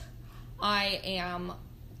that I am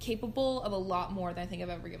capable of a lot more than I think I've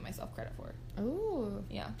ever given myself credit for. Ooh.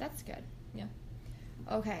 Yeah. That's good. Yeah.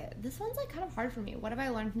 Okay, this one's like kind of hard for me. What have I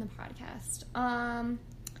learned from the podcast?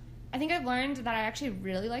 I think I've learned that I actually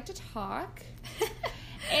really like to talk.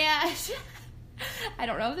 And I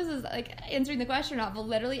don't know if this is like answering the question or not, but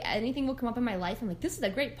literally anything will come up in my life. I'm like, this is a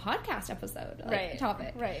great podcast episode, like,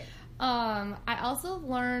 topic. Right. I also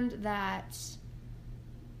learned that,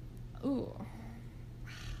 I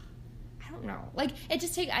don't know. Like, it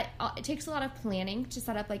just it takes a lot of planning to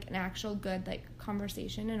set up like an actual good like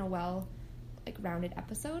conversation and a well like rounded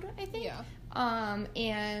episode, I think. Yeah.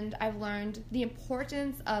 And I've learned the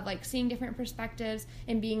importance of like seeing different perspectives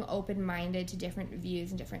and being open-minded to different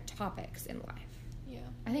views and different topics in life. Yeah.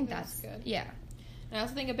 I think that's good. Yeah. And I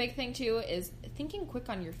also think a big thing too is thinking quick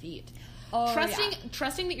on your feet. Oh,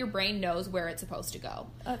 Trusting that your brain knows where it's supposed to go.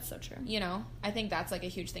 That's so true. You know, I think that's like a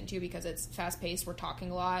huge thing too, because it's fast paced. We're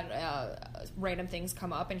talking a lot. Random things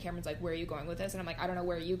come up, and Cameron's like, "Where are you going with this?" And I'm like, "I don't know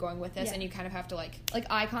where are you going with this." Yeah. And you kind of have to like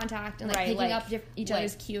eye contact and like right, picking like, up each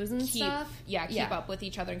other's cues and stuff. Yeah, keep up with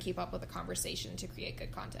each other and keep up with the conversation to create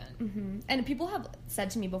good content. Mm-hmm. And people have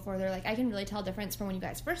said to me before, they're like, I can really tell a difference from when you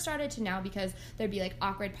guys first started to now, because there'd be like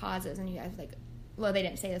awkward pauses and you guys like. Well, they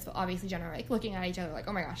didn't say this, but obviously Jenna were like looking at each other like,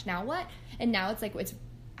 oh my gosh, now what? And now it's like,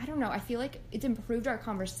 I don't know, I feel like it's improved our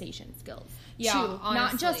conversation skills. Yeah, too. honestly,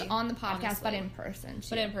 not just on the podcast, honestly. but in person too.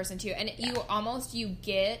 But in person too. And you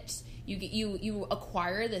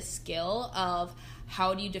acquire the skill of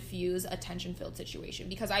how do you diffuse a tension-filled situation.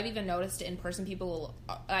 Because I've even noticed in person people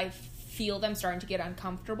I feel them starting to get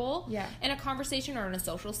uncomfortable in a conversation or in a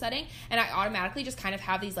social setting, and I automatically just kind of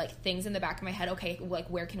have these like things in the back of my head, okay, like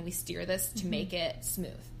where can we steer this to make it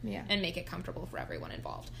smooth and make it comfortable for everyone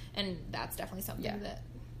involved. And that's definitely something that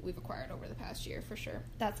we've acquired over the past year for sure.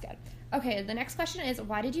 That's good. Okay, the next question is,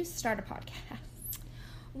 why did you start a podcast?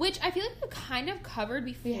 Which I feel like we kind of covered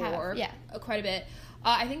before quite a bit.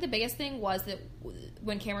 I think the biggest thing was that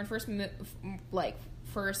when Cameron first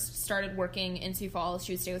started working in Sioux Falls,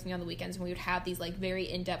 she would stay with me on the weekends, and we would have these like very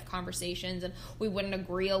in-depth conversations, and we wouldn't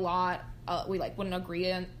agree a lot. We like wouldn't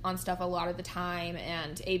agree on stuff a lot of the time,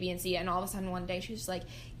 and A, B, and C. And all of a sudden one day she was just like,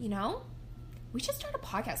 you know, we should start a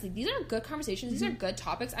podcast. Like, these are good conversations. These are good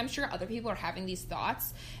topics. I'm sure other people are having these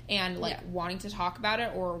thoughts and like wanting to talk about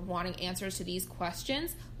it or wanting answers to these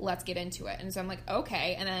questions. Let's get into it. And so I'm like,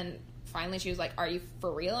 okay. And then finally she was like, are you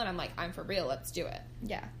for real? And I'm like, I'm for real. Let's do it.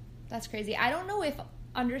 Yeah, that's crazy. I don't know if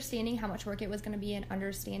understanding how much work it was going to be and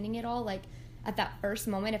understanding it all, like, at that first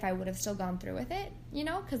moment, if I would have still gone through with it, you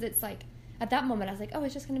know? Because it's like, at that moment, I was like, oh,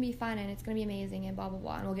 it's just going to be fun and it's going to be amazing and blah, blah,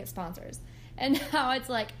 blah, and we'll get sponsors. And now it's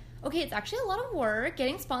like, okay, it's actually a lot of work.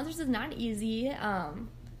 Getting sponsors is not easy.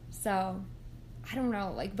 So, I don't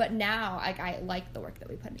know. Like, but now, like, I like the work that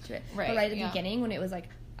we put into it. Right. But right at the beginning, when it was like,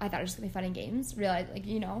 I thought it was just going to be fun and games, realize, like,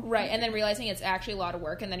 you know. Right, and then realizing it's actually a lot of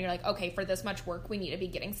work, and then you're like, okay, for this much work, we need to be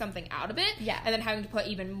getting something out of it. Yeah. And then having to put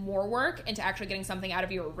even more work into actually getting something out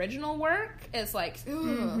of your original work is like,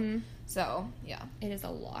 ugh. So, yeah. It is a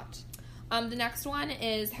lot. The next one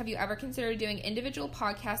is, have you ever considered doing individual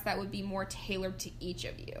podcasts that would be more tailored to each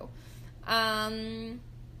of you?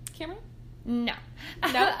 Cameron? No.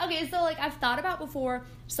 No? Okay, so, like, I've thought about before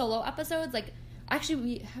solo episodes, like,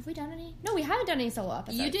 actually, have we done any? No, we haven't done any solo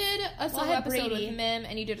episodes. You did a solo episode with Mim,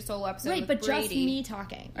 and you did a solo episode with Brady. Right, but just me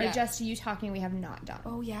talking. Or just you talking we have not done.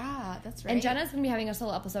 Oh, yeah, that's right. And Jenna's going to be having a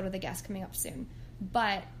solo episode with a guest coming up soon.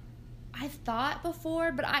 But I've thought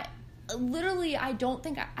before, but I don't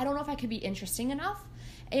know if I could be interesting enough.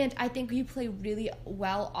 And I think you play really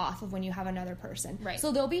well off of when you have another person. Right.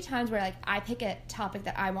 So there'll be times where, like, I pick a topic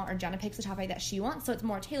that I want, or Jenna picks a topic that she wants, so it's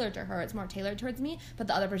more tailored to her, it's more tailored towards me, but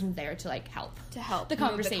the other person's there to, like, help. The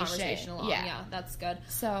conversation along. Yeah, that's good.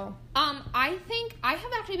 So. I think I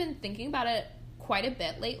have actually been thinking about it quite a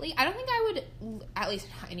bit lately. I don't think I would, at least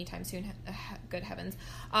anytime soon, good heavens,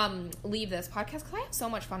 leave this podcast, because I have so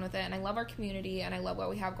much fun with it, and I love our community, and I love what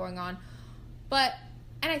we have going on.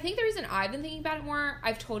 And I think the reason I've been thinking about it more,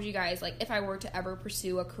 I've told you guys, like, if I were to ever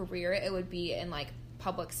pursue a career, it would be in, like,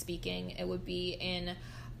 public speaking. It would be in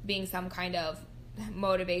being some kind of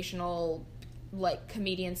motivational, like,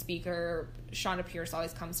 comedian speaker. Shonda Pierce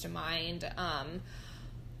always comes to mind.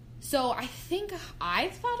 So I think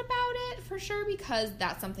I've thought about it for sure, because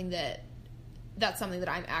that's something that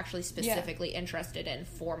I'm actually specifically interested in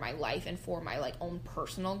for my life and for my, like, own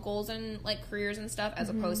personal goals and, like, careers and stuff, as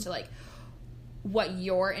opposed to, like, what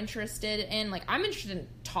you're interested in. Like, I'm interested in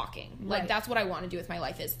talking. Like, that's what I want to do with my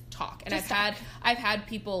life, is talk. And I've had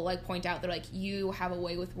people, like, point out, they're like, you have a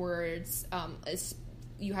way with words,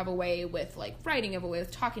 you have a way with, like, writing, you have a way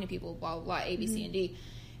with talking to people, blah, blah, blah, A, B, C, and D.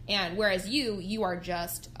 And whereas you are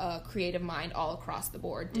just a creative mind all across the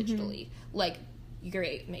board digitally. Like, you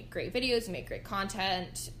make great videos, you make great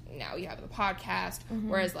content, now you have the podcast,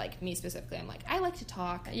 whereas, like, me specifically, I'm like, I like to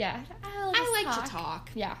talk. Yeah. I like to talk.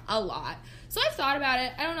 Yeah. A lot. So I've thought about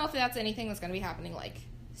it. I don't know if that's anything that's going to be happening, like,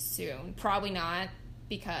 soon. Probably not,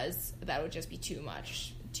 because that would just be too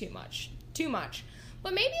much.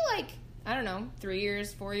 But maybe, like, I don't know, 3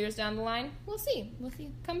 years, 4 years down the line, we'll see.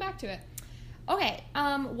 Come back to it. Okay,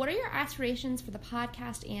 what are your aspirations for the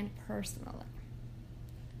podcast and personally?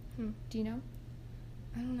 Do you know?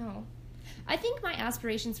 I don't know. I think my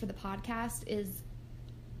aspirations for the podcast is,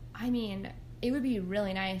 I mean, it would be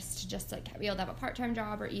really nice to just, like, be able to have a part-time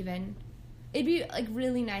job, or even, it'd be, like,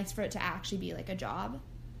 really nice for it to actually be, like, a job.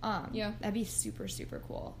 Yeah. That'd be super, super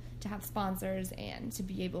cool to have sponsors and to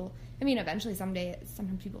be able, I mean, eventually someday,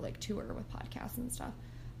 sometimes people, like, tour with podcasts and stuff.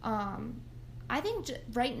 I think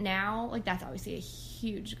right now, like, that's obviously a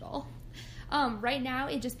huge goal. Right now,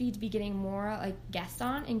 it'd just be to be getting more, like, guests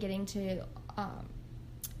on and getting to,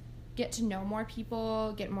 get to know more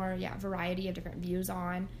people, get more, variety of different views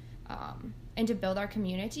on, and to build our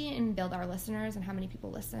community and build our listeners and how many people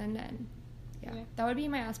listen, and that would be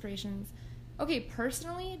my aspirations. Okay,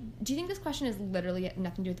 personally, do you think this question is literally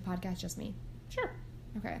nothing to do with the podcast, just me? Sure.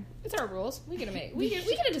 Okay. It's our rules. We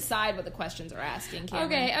gotta decide what the questions are asking,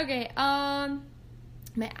 Cameron. Okay.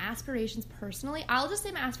 My aspirations personally, I'll just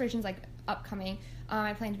say my aspirations, like, upcoming.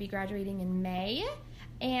 I plan to be graduating in May,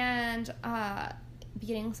 and be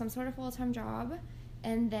getting some sort of full-time job,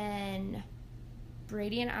 and then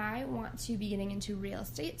Brady and I want to be getting into real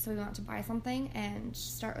estate, so we want to buy something and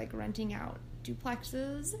start, like, renting out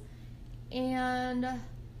duplexes, and I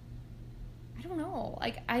don't know,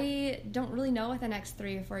 like, I don't really know what the next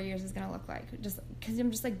 3 or 4 years is going to look like, just because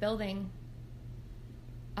I'm just, like, building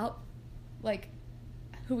up, like,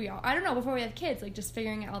 who we are. I don't know, before we have kids, like, just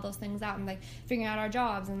figuring all those things out, and, like, figuring out our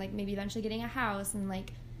jobs, and, like, maybe eventually getting a house, and,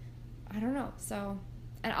 like, I don't know. So,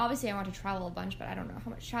 and obviously I want to travel a bunch, but I don't know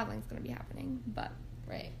how much traveling is going to be happening. But,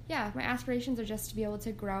 yeah, my aspirations are just to be able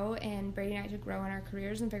to grow, and Brady and I to grow in our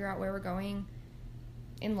careers and figure out where we're going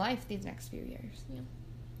in life these next few years. Yeah.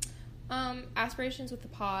 Aspirations with the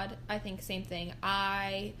pod, I think same thing.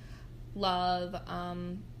 I love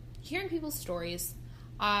hearing people's stories.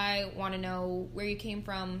 I want to know where you came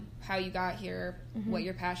from, how you got here, what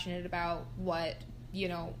you're passionate about, what, you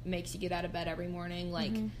know, makes you get out of bed every morning,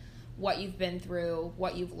 like, what you've been through,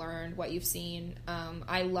 what you've learned, what you've seen.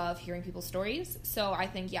 I love hearing people's stories. So I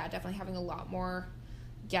think, definitely having a lot more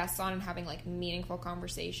guests on and having, like, meaningful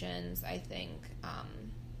conversations. I think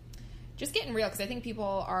just getting real, because I think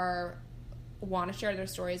people want to share their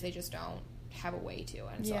stories, they just don't have a way to.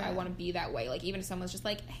 And so I want to be that way. Like, even if someone's just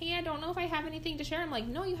like, hey, I don't know if I have anything to share, I'm like,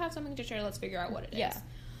 no, you have something to share. Let's figure out what it is.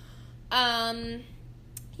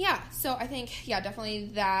 So I think,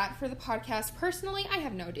 definitely that for the podcast. Personally, I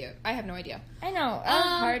have no idea. I know. That's a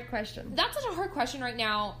hard question. That's such a hard question right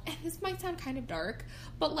now. And this might sound kind of dark,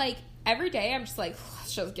 but, like, every day I'm just like,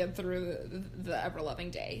 let's just get through the ever-loving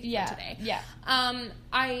day today.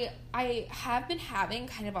 I have been having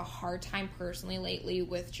kind of a hard time personally lately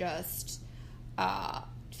with just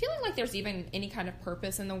feeling like there's even any kind of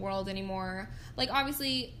purpose in the world anymore. Like,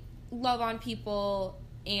 obviously, love on people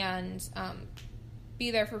and be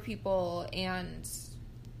there for people and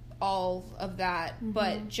all of that,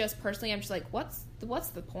 but just personally, I'm just like, what's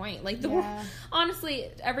the point? Like, honestly,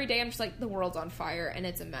 every day I'm just like, the world's on fire and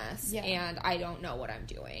it's a mess, and I don't know what I'm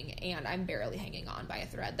doing, and I'm barely hanging on by a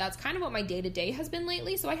thread. That's kind of what my day-to-day has been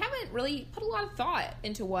lately, so I haven't really put a lot of thought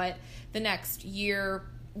into what the next year,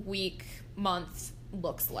 week, month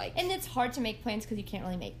looks like. And it's hard to make plans because you can't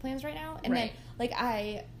really make plans right now. And then,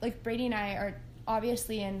 like, Brady and I are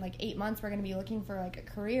obviously in, like, 8 months we're going to be looking for, like,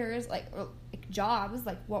 careers, like jobs,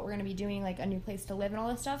 like what we're going to be doing, like a new place to live and all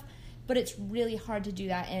this stuff. But it's really hard to do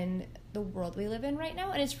that in the world we live in right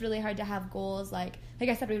now, and it's really hard to have goals like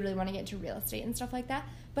I said, we really want to get into real estate and stuff like that.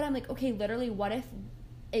 But I'm like, okay, literally, what if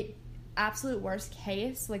absolute worst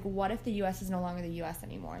case, like, what if the U.S. is no longer the U.S.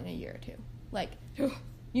 anymore in a year or two? Like,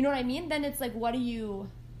 you know what I mean? Then it's like, what do you...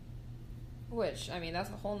 Which, I mean, that's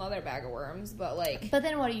a whole nother bag of worms, but, like... But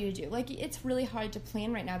then what do you do? Like, it's really hard to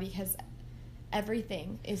plan right now because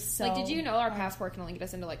everything is so Like, did you know our passport can only get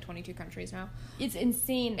us into, like, 22 countries now? It's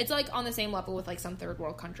insane. It's, like, on the same level with, like, some third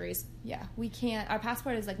world countries. Yeah, we can't. Our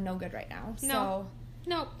passport is, like, no good right now. No,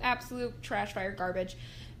 absolute trash fire garbage.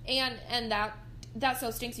 And that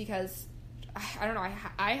so stinks because, I don't know,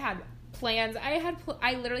 I had plans.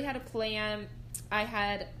 I literally had a plan.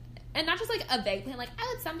 And not just, like, a vague plan, like,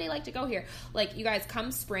 I would someday like to go here. Like, you guys,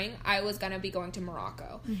 come spring, I was going to be going to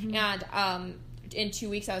Morocco. Mm-hmm. And, in 2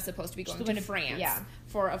 weeks, I was supposed to be going to France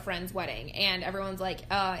for a friend's wedding. And everyone's like,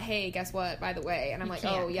 hey, guess what, by the way? And I'm like,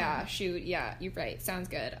 oh, yeah, shoot, yeah, you're right. Sounds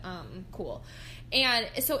good. Cool. And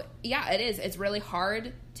so, yeah, it is. It's really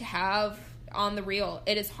hard to have, on the real,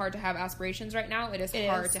 it is hard to have aspirations right now. It is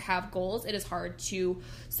hard to have goals. It is hard to,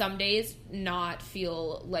 some days, not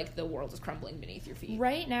feel like the world is crumbling beneath your feet.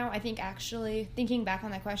 Right now, I think, actually, thinking back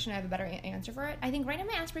on that question, I have a better answer for it. I think right now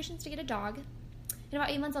my aspiration is to get a dog. In about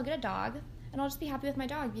 8 months, I'll get a dog. And I'll just be happy with my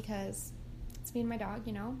dog because it's me and my dog,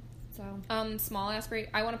 you know? So small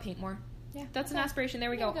aspiration. I want to paint more. Yeah. That's an aspiration. There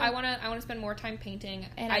we go. I want to spend more time painting.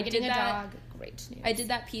 And I'm getting a dog. Great news. I did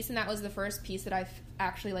that piece, and that was the first piece that I've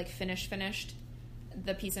actually, like, finished.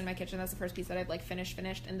 The piece in my kitchen, that's the first piece that I've, like, finished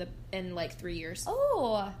in like 3 years.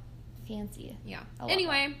 Oh, fancy. Yeah.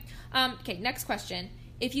 Anyway, okay, next question.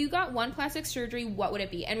 If you got one plastic surgery, what would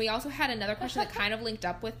it be? And we also had another question that kind of linked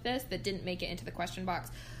up with this that didn't make it into the question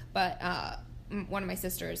box. But one of my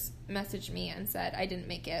sisters messaged me and said, I didn't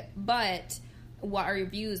make it. But what are your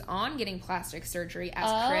views on getting plastic surgery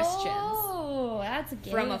as Christians? Oh, that's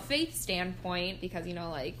good. From a faith standpoint, because, you know,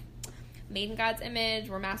 like, made in God's image,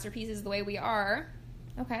 we're masterpieces the way we are.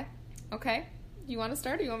 Okay. Do you want to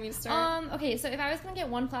start or you want me to start? Okay, so if I was going to get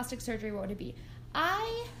one plastic surgery, what would it be?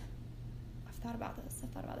 I've thought about this.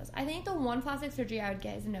 I think the one plastic surgery I would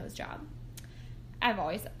get is a nose job. I've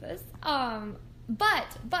always said this.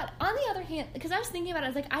 But on the other hand, because I was thinking about it, I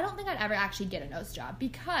was like, I don't think I'd ever actually get a nose job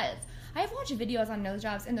because I've watched videos on nose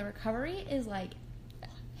jobs and the recovery is, like,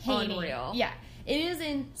 unreal. Yeah, it is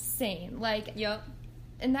insane. Like, yep.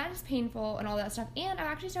 And that is painful and all that stuff. And I've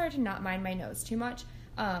actually started to not mind my nose too much.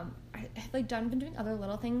 I've, like, been doing other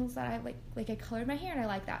little things that I like I colored my hair and I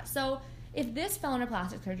like that. So if this fell under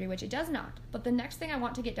plastic surgery, which it does not, but the next thing I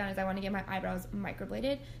want to get done is I want to get my eyebrows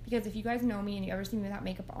microbladed, because if you guys know me and you ever see me without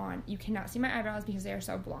makeup on, you cannot see my eyebrows because they are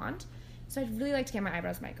so blonde. So I'd really like to get my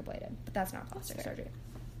eyebrows microbladed, but that's not plastic surgery.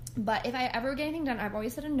 But if I ever get anything done, I've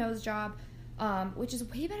always said a nose job, which is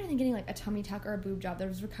way better than getting, like, a tummy tuck or a boob job.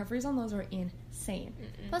 Those recoveries on those are insane.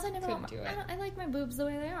 Plus, I like my boobs the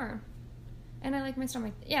way they are. And I like my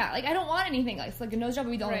stomach. Yeah, like, I don't want anything else. Like, a nose job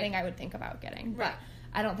would be the only thing I would think about getting. But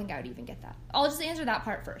I don't think I would even get that. I'll just answer that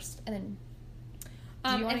part first, and then.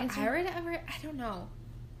 Do you want to answer? I don't know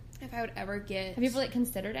if I would ever get. Have you ever, like,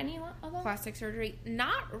 considered any of them? Plastic surgery?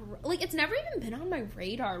 Not like, it's never even been on my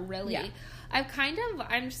radar, really. Yeah.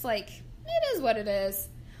 I'm just like, it is what it is,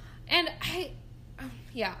 and I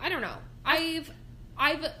don't know. I've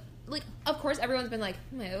like, of course, everyone's been like,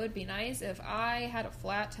 it would be nice if I had a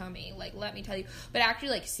flat tummy. Like, let me tell you. But actually,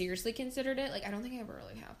 like, seriously considered it. Like, I don't think I ever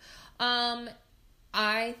really have.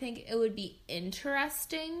 I think it would be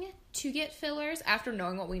interesting to get fillers after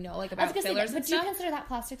knowing what we know, like, about fillers and stuff. But do you consider that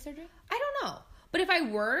plastic surgery? I don't know. But if I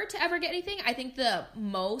were to ever get anything, I think the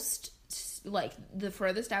most, like, the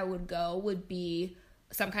furthest I would go would be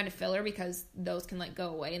some kind of filler, because those can, like,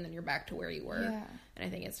 go away and then you're back to where you were. Yeah. And I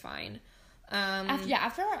think it's fine.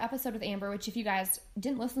 After our episode with Amber, which if you guys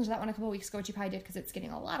didn't listen to that one a couple weeks ago, which you probably did because it's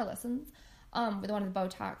getting a lot of listens, with one of the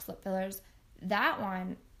Botox lip fillers, that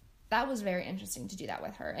was very interesting to do that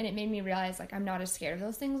with her, and it made me realize, like, I'm not as scared of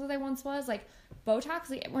those things as I once was. Like, Botox,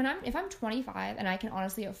 like, if I'm 25 and I can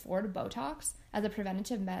honestly afford Botox as a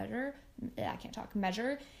preventative measure,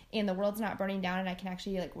 and the world's not burning down and I can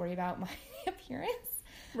actually, like, worry about my appearance.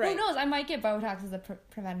 Right. Who knows? I might get Botox as a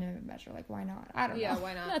preventative measure. Like, why not? I don't know. Yeah,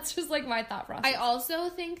 why not? That's just, like, my thought process. I also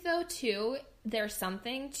think, though, too, there's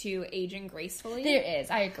something to aging gracefully. There is.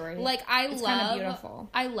 I agree. Like, it's kind of beautiful.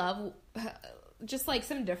 I love just, like,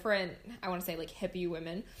 some different, I want to say, like, hippie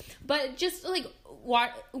women. But just, like,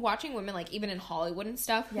 watching women, like, even in Hollywood and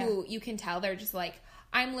stuff, who you can tell they're just, like,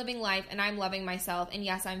 I'm living life and I'm loving myself, and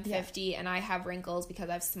yes, I'm 50 and I have wrinkles because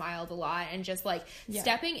I've smiled a lot, and just, like,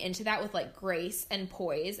 stepping into that with, like, grace and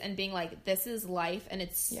poise and being like, this is life, and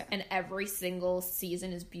it's and every single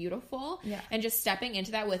season is beautiful, and just stepping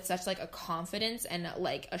into that with such, like, a confidence and,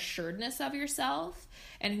 like, assuredness of yourself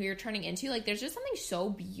and who you're turning into. Like, there's just something so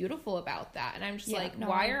beautiful about that, and I'm just like,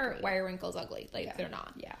 why are wrinkles ugly? Like, they're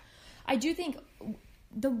not. I do think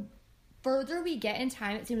the further we get in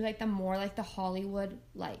time, it seems like the more, like, the Hollywood,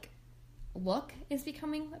 like, look is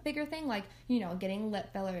becoming a bigger thing, like, you know, getting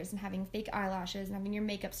lip fillers and having fake eyelashes and having your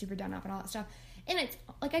makeup super done up and all that stuff. And it's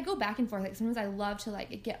like, I go back and forth. Like, sometimes I love to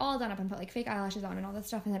like get all done up and put like fake eyelashes on and all this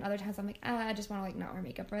stuff, and then other times I'm like, I just want to like not wear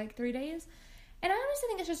makeup for like 3 days. And I honestly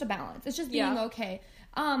think it's just a balance. It's just being okay.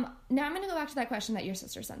 Now I'm going to go back to that question that your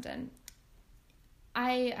sister sent in.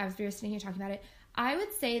 As we were sitting here talking about it, I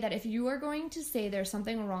would say that if you are going to say there's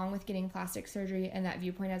something wrong with getting plastic surgery and that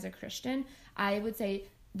viewpoint as a Christian, I would say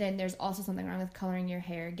then there's also something wrong with coloring your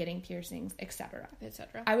hair, getting piercings, etc.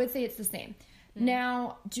 I would say it's the same.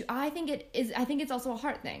 Now, I think it's also a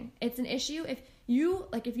heart thing. It's an issue if you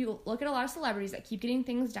look at a lot of celebrities that keep getting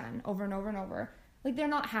things done over and over and over, like, they're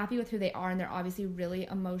not happy with who they are, and they're obviously really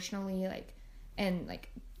emotionally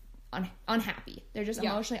unhappy. They're just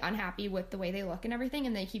emotionally unhappy with the way they look and everything,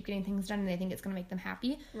 and they keep getting things done and they think it's going to make them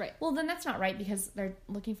happy. Right. Well, then that's not right, because they're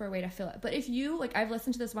looking for a way to fill it. But if you, like, I've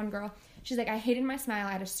listened to this one girl, she's like, I hated my smile.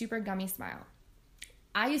 I had a super gummy smile.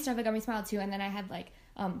 I used to have a gummy smile too, and then I had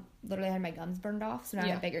literally I had my gums burned off, so now I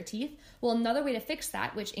have bigger teeth. Well, another way to fix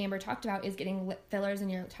that, which Amber talked about, is getting lip fillers in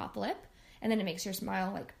your top lip, and then it makes your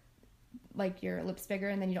smile like your lips bigger,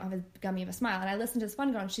 and then you don't have as gummy of a smile. And I listened to this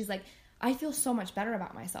one girl, and she's like, I feel so much better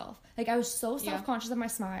about myself. Like, I was so self-conscious of my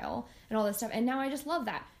smile and all this stuff, and now I just love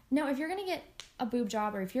that. Now, if you're gonna get a boob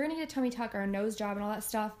job, or if you're gonna get a tummy tuck or a nose job and all that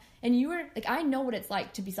stuff, and you were like, I know what it's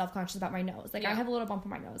like to be self-conscious about my nose. Like, I have a little bump on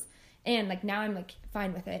my nose, and like now I'm like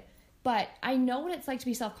fine with it. But I know what it's like to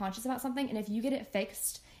be self-conscious about something, and if you get it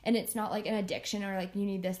fixed, and it's not like an addiction, or like you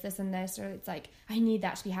need this, this, and this, or it's like, I need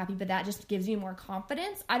that to be happy, but that just gives you more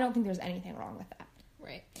confidence, I don't think there's anything wrong with that.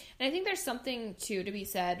 Right. And I think there's something, too, to be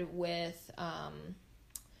said with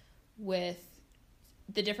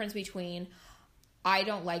the difference between, I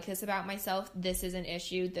don't like this about myself, this is an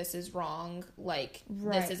issue, this is wrong, like,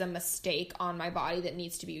 this is a mistake on my body that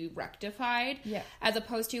needs to be rectified, as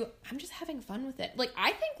opposed to, I'm just having fun with it. Like,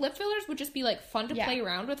 I think lip fillers would just be, like, fun to play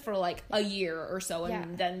around with for, like, a year or so,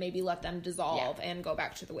 and then maybe let them dissolve and go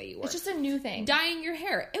back to the way you were. It's just a new thing. Dyeing your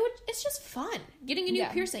hair, it's just fun. Getting a new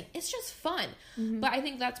piercing, it's just fun. But I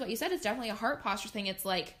think that's what you said, it's definitely a heart posture thing. It's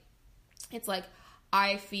like,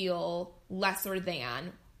 I feel lesser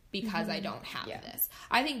than because I don't have this.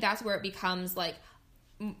 I think that's where it becomes like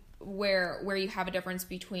where you have a difference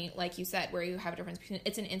between, like you said, where you have a difference between,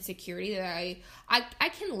 it's an insecurity that I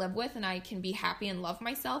can live with, and I can be happy and love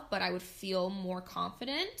myself, but I would feel more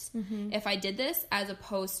confident if I did this, as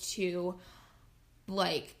opposed to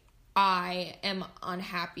like, I am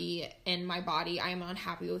unhappy in my body, I am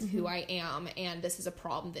unhappy with who I am, and this is a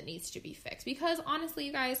problem that needs to be fixed. Because honestly,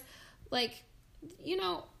 you guys, like, you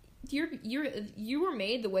know, you were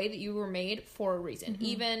made the way that you were made for a reason.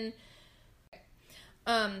 Even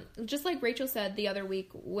just like Rachel said the other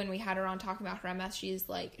week when we had her on talking about her MS, she's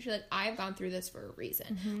like I've gone through this for a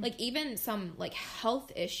reason. Like, even some like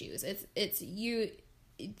health issues, it's you,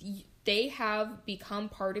 they have become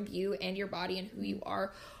part of you and your body and who you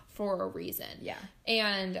are for a reason.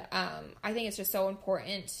 And I think it's just so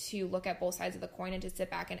important to look at both sides of the coin and to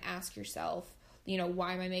sit back and ask yourself, you know,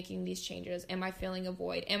 why am I making these changes? Am I filling a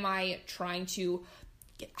void? Am I trying to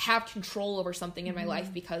have control over something in my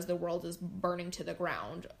life because the world is burning to the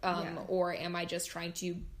ground? Or am I just trying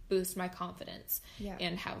to boost my confidence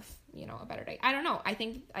and have, you know, a better day? I don't know. I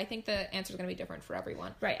think the answer is going to be different for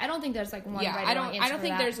everyone. Right. I don't think there's like one right or wrong answer. I don't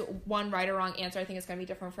think there's one right or wrong answer. I think it's going to be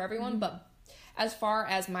different for everyone. But as far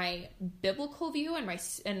as my biblical view and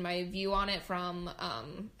my view on it from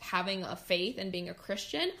having a faith and being a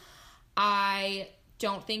Christian, I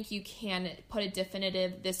don't think you can put a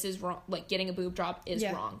definitive, this is wrong, like getting a boob job is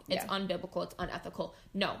wrong. It's unbiblical, it's unethical.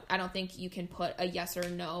 No, I don't think you can put a yes or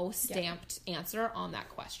no stamped answer on that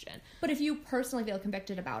question. But if you personally feel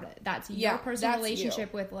convicted about it, that's your personal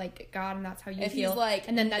relationship with like God, and that's how you feel. He's like,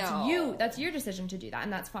 and then that's your decision to do that,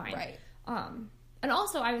 and that's fine. Right. And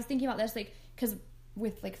also I was thinking about this, like, because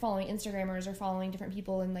with like following Instagrammers or following different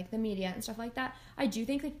people in like the media and stuff like that, I do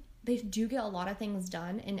think like they do get a lot of things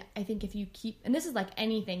done, and I think if you keep, and this is like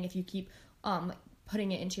anything, if you keep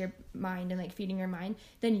putting it into your mind and like feeding your mind,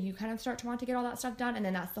 then you kind of start to want to get all that stuff done, and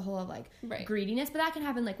then that's the whole of like greediness. But that can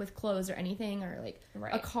happen like with clothes or anything, or like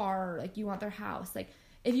a car, or like you want their house. Like,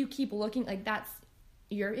 if you keep looking, like, that's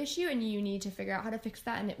your issue, and you need to figure out how to fix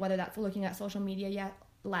that, and whether that's looking at social media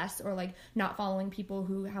less, or like not following people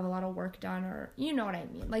who have a lot of work done, or you know what I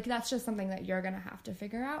mean. Like, that's just something that you're gonna have to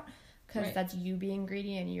figure out. Because that's you being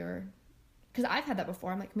greedy, and because I've had that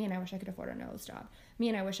before. I'm like, man, I wish I could afford a nose job.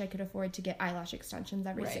 Man, I wish I could afford to get eyelash extensions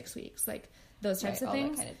every 6 weeks. Like, those types of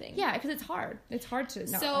things. That kind of thing. Yeah, because it's hard. It's hard to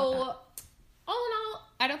not want that. All in all,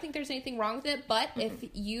 I don't think there's anything wrong with it. But if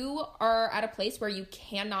you are at a place where you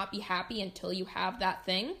cannot be happy until you have that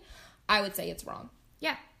thing, I would say it's wrong.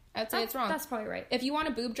 Yeah. I would say it's wrong. That's probably right. If you want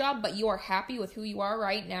a boob job, but you are happy with who you are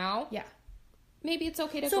right now, Yeah. maybe it's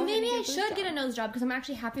okay to So go ahead maybe and I get a boob should job. get a nose job because I'm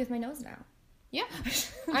actually happy with my nose now. Yeah.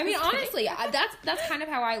 I mean, honestly, that's kind of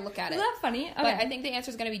how I look at it. Isn't that funny? Okay. But I think the answer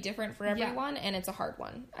is going to be different for everyone, and it's a hard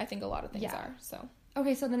one. I think a lot of things are, so.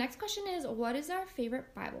 Okay, so the next question is, what is our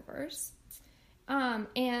favorite Bible verse?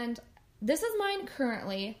 And this is mine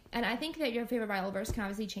currently, and I think that your favorite Bible verse can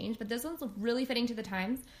obviously change, but this one's really fitting to the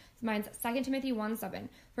times. Mine's 2 Timothy 1:7.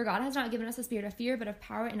 For God has not given us a spirit of fear, but of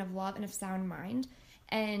power and of love and of sound mind.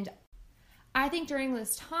 And I think during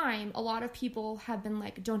this time, a lot of people have been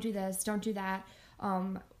like, don't do this, don't do that,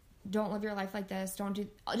 don't live your life like this, don't do,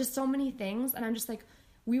 just so many things. And I'm just like,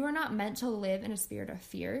 we were not meant to live in a spirit of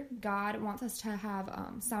fear. God wants us to have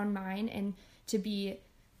sound mind and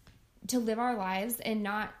to live our lives and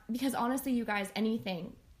not, because honestly, you guys,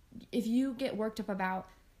 anything, if you get worked up about,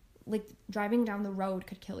 like, driving down the road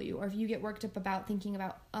could kill you, or if you get worked up about thinking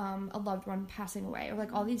about a loved one passing away, or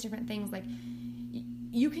like all these different things, like,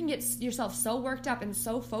 you can get yourself so worked up and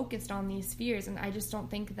so focused on these fears, and I just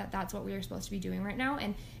don't think that that's what we are supposed to be doing right now.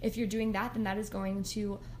 And if you're doing that, then that is going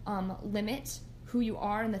to limit who you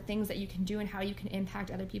are and the things that you can do and how you can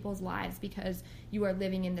impact other people's lives, because you are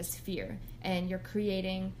living in this fear and you're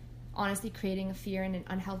honestly creating a fear and an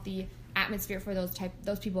unhealthy atmosphere for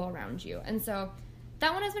those people around you. And so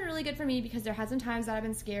that one has been really good for me, because there has been times that I've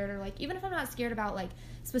been scared, or like, even if I'm not scared about like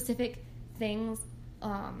specific things,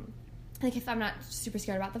 like if I'm not super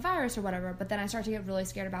scared about the virus or whatever, but then I start to get really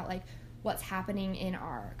scared about like what's happening in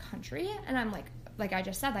our country, and I'm like I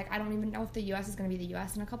just said, like, I don't even know if the U.S. is going to be the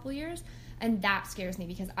U.S. in a couple of years, and that scares me,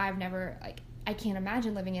 because I've never, like, I can't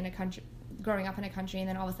imagine living in a country, growing up in a country, and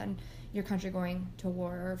then all of a sudden your country going to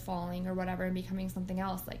war or falling or whatever and becoming something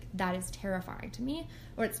else. Like, that is terrifying to me,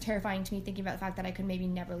 or it's terrifying to me thinking about the fact that I could maybe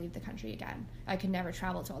never leave the country again. I could never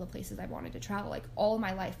travel to all the places I wanted to travel. Like, all of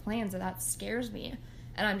my life plans, that scares me,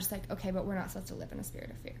 and I'm just like, okay, but we're not supposed to live in a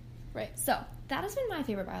spirit of fear. Right. So that has been my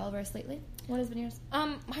favorite Bible verse lately. What has been yours?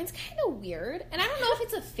 Mine's kind of weird, and I don't know if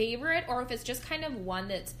it's a favorite or if it's just kind of one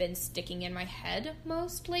that's been sticking in my head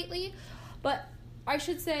most lately, but I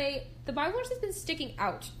should say the Bible verse has been sticking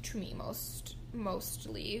out to me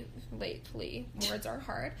mostly lately. Words are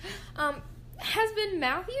hard. Has been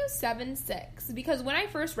Matthew 7:6, because when I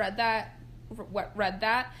first read that, when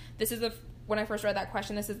I first read that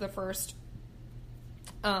question, this is the first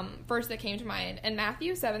that came to mind. And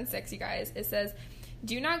Matthew 7:6, you guys, it says,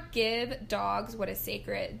 "Do not give dogs what is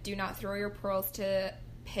sacred. Do not throw your pearls to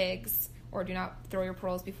pigs, or do not throw your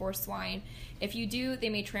pearls before swine. If you do, they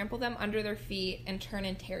may trample them under their feet and turn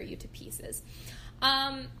and tear you to pieces."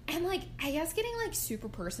 And like, I guess getting like super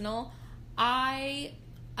personal, I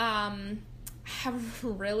have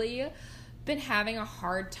really been having a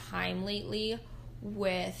hard time lately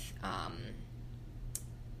with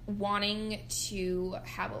wanting to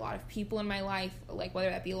have a lot of people in my life, like whether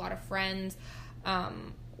that be a lot of friends,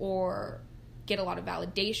 or get a lot of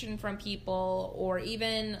validation from people, or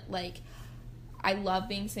even like, I love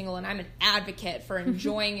being single, and I'm an advocate for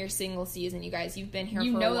enjoying your single season. You guys, you've been here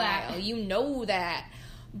for a while. You know that.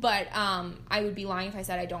 But I would be lying if I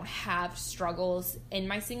said I don't have struggles in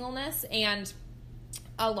my singleness. And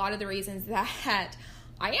a lot of the reasons that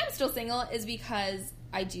I am still single is because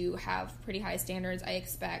I do have pretty high standards. I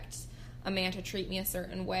expect a man to treat me a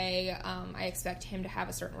certain way. I expect him to have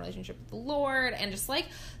a certain relationship with the Lord. And just like,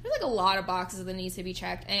 there's like a lot of boxes that needs to be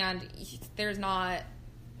checked. And there's not...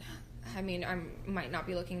 I mean, I might not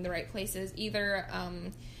be looking in the right places either,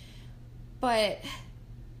 but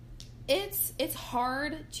it's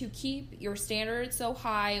hard to keep your standards so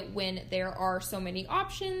high when there are so many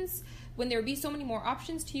options, when there would be so many more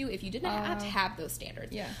options to you if you did not have those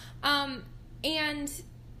standards. Yeah. And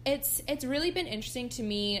it's really been interesting to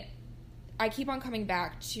me. I keep on coming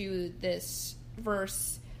back to this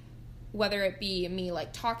verse, whether it be me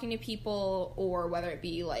like talking to people, or whether it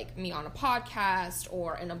be like me on a podcast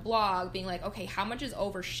or in a blog, being like, okay, how much is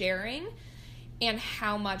oversharing, and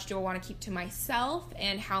how much do I want to keep to myself,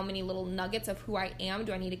 and how many little nuggets of who I am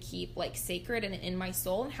do I need to keep like sacred and in my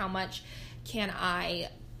soul, and how much can I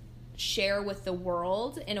share with the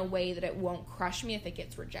world in a way that it won't crush me if it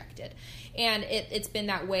gets rejected. And it's been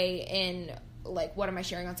that way in, like, what am I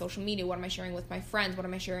sharing on social media? What am I sharing with my friends? What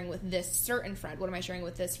am I sharing with this certain friend? What am I sharing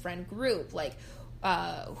with this friend group? Like,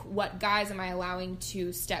 what guys am I allowing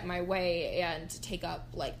to step my way and take up,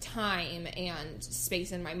 like, time and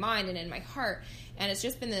space in my mind and in my heart? And it's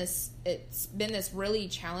been this really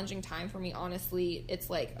challenging time for me, honestly. It's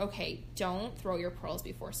like, okay, don't throw your pearls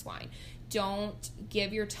before swine. Don't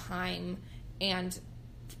give your time and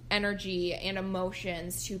energy and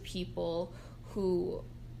emotions to people who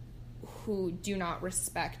do not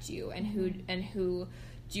respect you, and who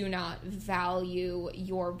do not value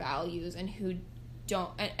your values, and who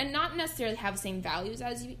don't, and not necessarily have the same values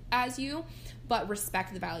as you, but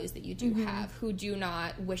respect the values that you do have, who do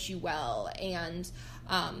not wish you well, and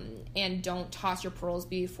don't toss your pearls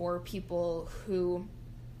before people who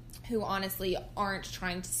honestly aren't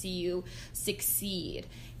trying to see you succeed.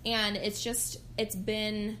 And it's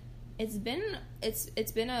been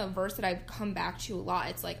a verse that I've come back to a lot.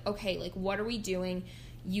 It's like, okay, like, what are we doing?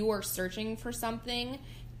 You are searching for something,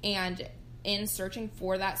 and in searching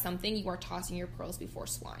for that something, you are tossing your pearls before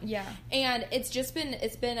swine. Yeah. And it's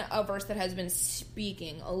been a verse that has been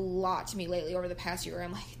speaking a lot to me lately over the past year.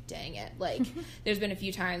 I'm like, dang it. Like, there's been a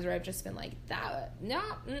few times where I've just been like, that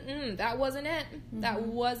wasn't it. That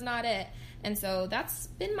was not it. And so that's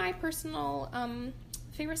been my personal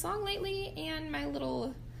favorite song lately, and my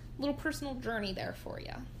little personal journey there for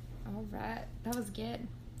you. All right. That was good.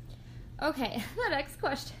 Okay, the next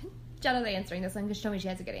question. Jenna's answering this one because she told me she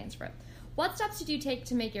has a good answer for it. What steps did you take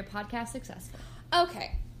to make your podcast successful?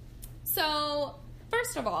 Okay. So,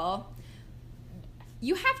 first of all,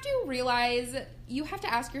 you have to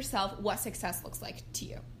ask yourself what success looks like to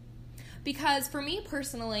you. Because for me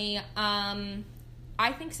personally, I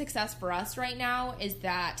think success for us right now is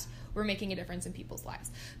that we're making a difference in people's lives.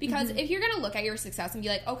 Because if you're going to look at your success and be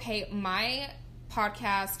like, okay, my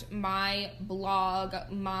podcast, my blog,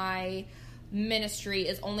 my ministry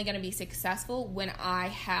is only going to be successful when I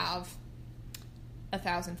have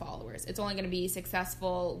 1,000 followers. It's only going to be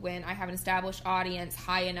successful when I have an established audience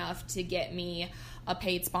high enough to get me a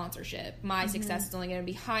paid sponsorship. My success is only going to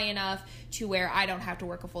be high enough to where I don't have to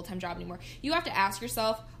work a full-time job anymore. You have to ask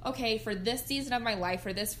yourself, okay, for this season of my life,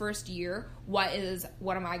 for this first year, what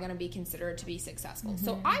am I going to be considered to be successful?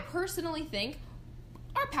 So I personally think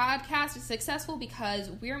our podcast is successful because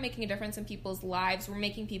we're making a difference in people's lives. We're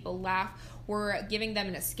making people laugh. We're giving them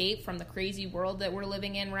an escape from the crazy world that we're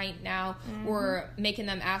living in right now. We're making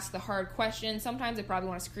them ask the hard questions. Sometimes they probably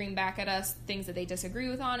want to scream back at us things that they disagree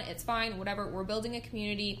with on. It's fine, whatever. We're building a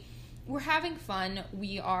community. We're having fun.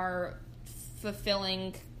 We are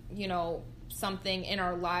fulfilling, something in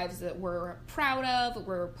our lives that we're proud of.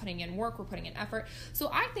 We're putting in work. We're putting in effort. So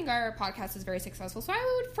I think our podcast is very successful. So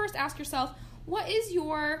I would first ask yourself, what is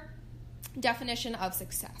your definition of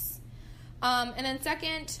success? And then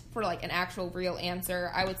second, for like an actual real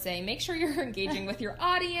answer, I would say make sure you're engaging with your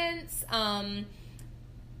audience.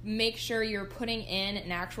 Make sure you're putting in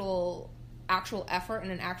an actual effort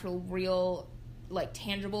and an actual real, like,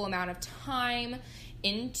 tangible amount of time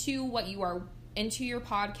into your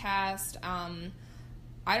podcast.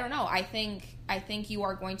 I don't know. I think you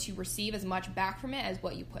are going to receive as much back from it as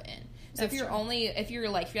what you put in. So if you're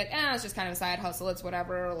like, it's just kind of a side hustle, it's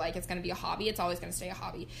whatever, like, it's going to be a hobby, it's always going to stay a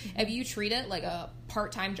hobby. If you treat it like a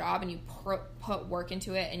part-time job and you put work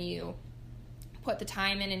into it and you put the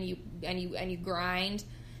time in and you grind,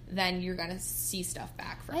 then you're going to see stuff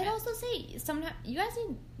back from it. I'd also say sometimes you guys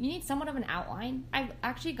need somewhat of an outline. I've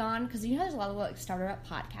actually gone, because there's a lot of like starter up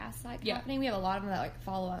podcasts happening. We have a lot of them that like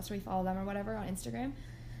follow us, or we follow them or whatever on Instagram,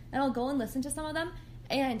 and I'll go and listen to some of them,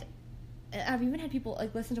 and I've even had people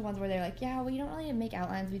like listen to ones where they're like, yeah, well, you don't really make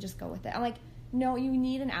outlines, we just go with it. I'm like, no, you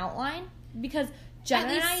need an outline, because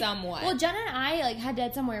Jenna at least somewhat. Well, Jenna and I like had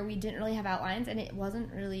did somewhere we didn't really have outlines, and it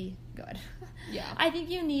wasn't really good. Yeah, I think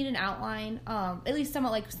you need an outline. At least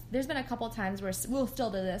somewhat. Like, there's been a couple of times where we'll still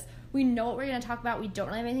do this. We know what we're going to talk about. We don't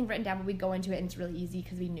really have anything written down, but we go into it, and it's really easy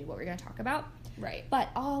because we knew what we were going to talk about. Right. But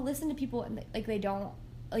I'll listen to people, and like they don't,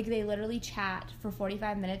 like they literally chat for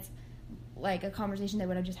 45 minutes. Like a conversation they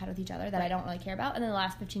would have just had with each other that I don't really care about, and then the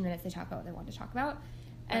last 15 minutes they talk about what they want to talk about,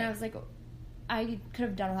 and I was like, I could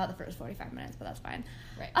have done without the first 45 minutes, but that's fine.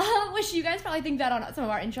 Right. Which you guys probably think that on some of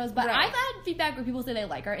our intros, but I've had feedback where people say they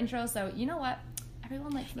like our intros, so you know what?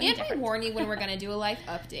 Everyone likes something different. And we warn you when we're going to do a life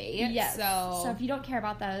update. Yes. So if you don't care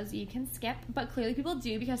about those, you can skip, but clearly people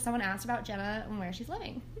do because someone asked about Jenna and where she's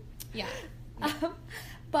living. Yeah.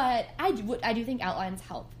 But I do think outlines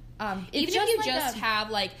help. Even if you just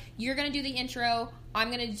have, like, you're going to do the intro,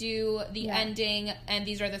 I'm going to do the ending, and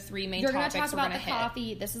these are the three main topics we're going to hit. You're going to talk about the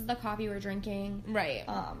coffee. This is the coffee we're drinking. Right.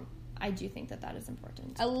 I do think that is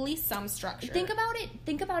important. At least some structure. Think about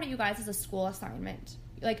it, you guys, as a school assignment.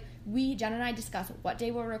 Like, Jenna and I discuss what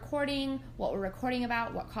day we're recording, what we're recording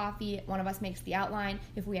about, what coffee. One of us makes the outline.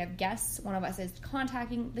 If we have guests, one of us is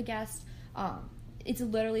contacting the guest. It's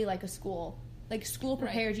literally like a school. Like, school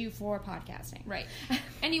prepared you for podcasting. Right.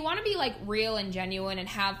 And you want to be, like, real and genuine and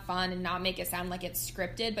have fun and not make it sound like it's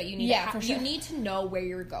scripted, but you need you need to know where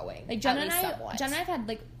you're going. Like, Jenna and I have had,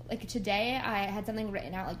 like, like today I had something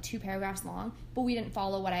written out like 2 paragraphs long, but we didn't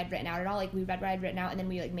follow what I had written out at all. Like we read what I had written out and then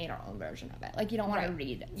we like made our own version of it. Like you don't want to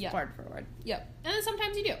read word for word. Yep. And then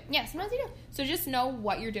sometimes you do. Yeah, sometimes you do. So just know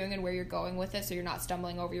what you're doing and where you're going with it so you're not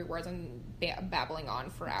stumbling over your words and babbling on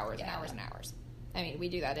for hours and hours and hours. I mean, we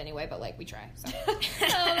do that anyway, but like we try. So, so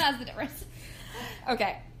that's the difference.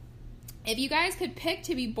 Okay. If you guys could pick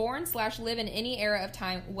to be born / live in any era of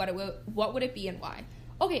time, what would it be and why?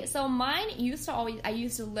 Okay, so mine I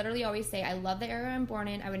used to literally always say, I love the era I'm born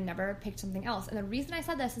in. I would never pick something else. And the reason I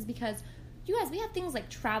said this is because, you guys, we have things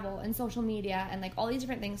like travel and social media and like all these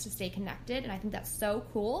different things to stay connected. And I think that's so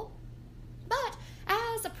cool. But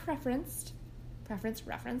as a referenced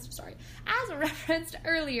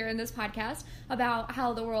earlier in this podcast about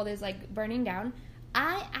how the world is like burning down,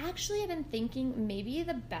 I actually have been thinking maybe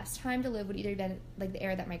the best time to live would either been like the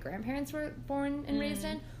era that my grandparents were born and raised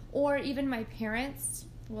in, or even my parents.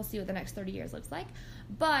 We'll see what the next 30 years looks like.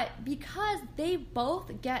 But because they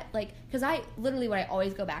both get like, because what I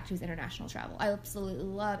always go back to is international travel. I absolutely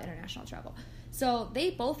love international travel. So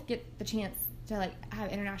they both get the chance to like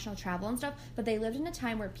have international travel and stuff, but they lived in a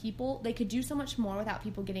time where they could do so much more without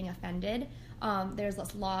people getting offended. There's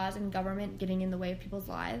less laws and government getting in the way of people's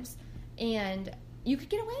lives. And you could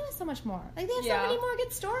get away with so much more. Like, they have so many more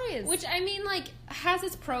good stories. Which, I mean, like, has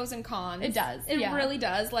its pros and cons. It does. It really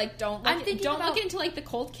does. Like, don't look into, like, the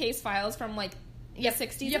cold case files from, like, the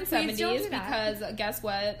 60s and 70s, because guess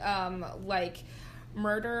what? Like,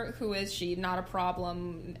 murder, who is she? Not a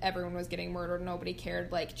problem. Everyone was getting murdered. Nobody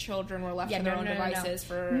cared. Like, children were left to their own devices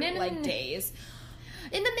for, days.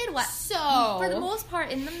 In the Midwest. So, for the most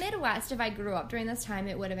part, in the Midwest, if I grew up during this time,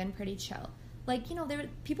 it would have been pretty chill. Like, you know, there were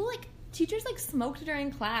people, like, teachers, like, smoked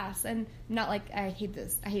during class, and not, like, I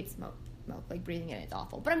hate smoke, like, breathing in it's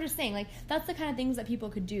awful. But I'm just saying, like, that's the kind of things that people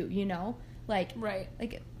could do, you know? Like, right.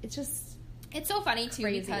 Like, it's just... It's so funny, too,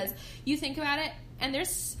 because you think about it, and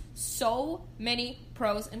there's so many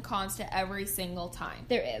pros and cons to every single time.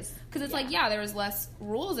 There is. Because it's like, there was less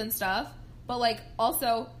rules and stuff, but, like,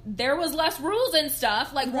 also, there was less rules and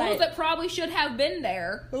stuff. Like, rules that probably should have been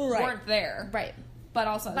there weren't there. Right. But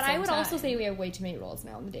also at the same I would time. also say we have way too many rules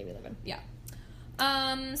now in the day we live in. Yeah.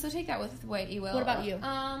 So take that with what you will. What about you?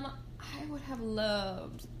 I would have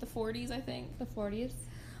loved the 40s, I think. The 40s?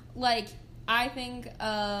 Like, I think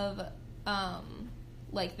of,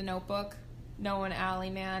 like, The Notebook. Noah and Allie,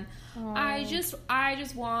 man. Oh. I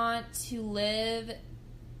just want to live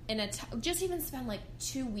in just even spend, like,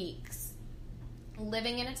 2 weeks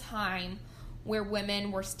living in a time where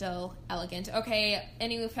women were still elegant. Okay,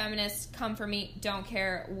 any feminists, come for me, don't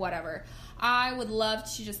care, whatever. I would love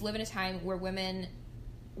to just live in a time where women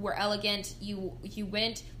were elegant. You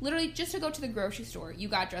went, literally, just to go to the grocery store. You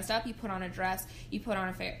got dressed up, you put on a dress, you put on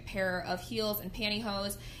a pair of heels and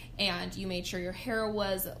pantyhose, and you made sure your hair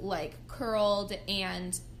was, like, curled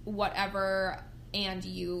and whatever, and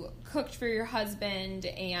you cooked for your husband,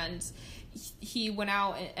 and he went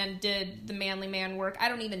out and did the manly man work. I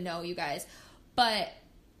don't even know, you guys. But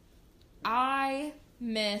I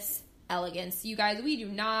miss elegance. You guys, we do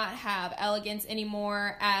not have elegance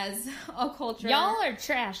anymore as a culture. Y'all are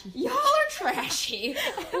trashy.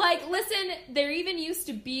 Like, listen, there even used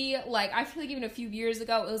to be, like, I feel like even a few years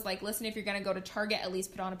ago, it was like, listen, if you're going to go to Target, at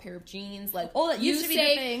least put on a pair of jeans. Like, that used to be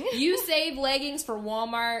the thing. You save leggings for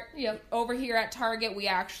Walmart. Yep. Over here at Target, we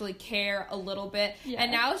actually care a little bit. Yeah.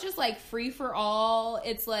 And now it's just, like, free for all.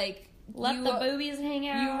 It's like, let the boobies hang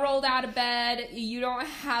out. You rolled out of bed. You don't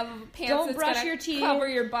have pants don't that's brush your teeth. Cover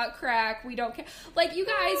your butt crack. We don't care. Like, you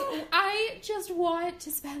guys, I just want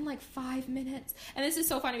to spend, like, 5 minutes. And this is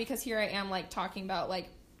so funny because here I am, like, talking about, like,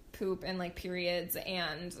 poop and, like, periods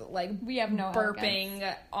and, like, we have no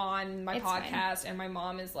burping on my podcast. Fine. And my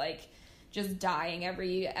mom is, like, just dying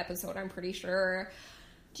every episode, I'm pretty sure.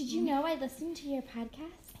 Did you know I listened to your podcast?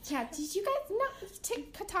 Yeah, did you guys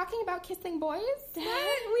not talking about kissing boys?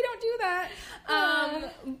 What? We don't do that.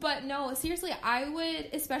 But no, seriously, I would,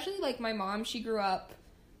 especially, like, my mom, she grew up,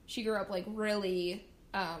 like, really,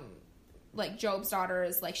 like, Job's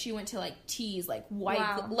Daughters, like, she went to, like, teas, like,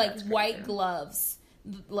 white gloves.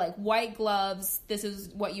 Like, white gloves, this is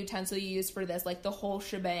what utensil you use for this, like, the whole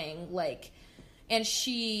shebang, like, and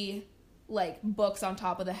she... like, books on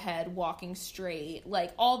top of the head, walking straight,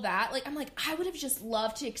 like, all that. Like, I'm like, I would have just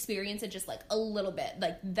loved to experience it just, like, a little bit.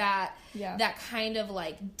 Like, that kind of,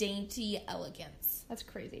 like, dainty elegance. That's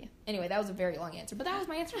crazy. Anyway, that was a very long answer, but that was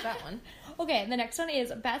my answer to that one. Okay, the next one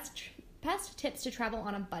is best tips to travel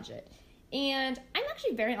on a budget. And I'm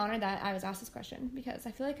actually very honored that I was asked this question because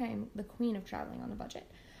I feel like I'm the queen of traveling on a budget.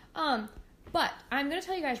 But I'm going to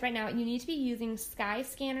tell you guys right now, you need to be using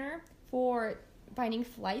Skyscanner for finding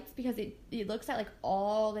flights because it looks at like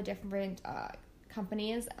all the different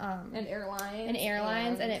companies and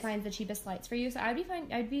airlines and it finds the cheapest flights for you. So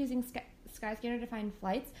I'd be using Skyscanner to find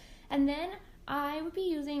flights, and then I would be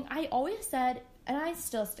using, I always said, and I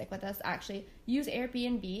still stick with this actually, use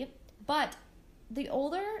Airbnb, but the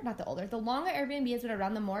longer Airbnb has been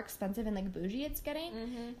around, the more expensive and like bougie it's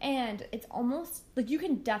getting. And it's almost like you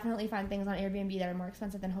can definitely find things on Airbnb that are more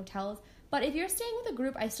expensive than hotels. But if you're staying with a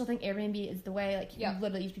group, I still think Airbnb is the way. Like, you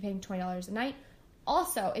literally used to be paying $20 a night.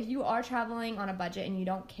 Also, if you are traveling on a budget and you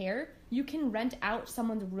don't care, you can rent out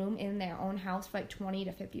someone's room in their own house for like $20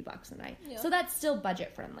 to $50 a night. So that's still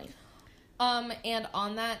budget friendly. And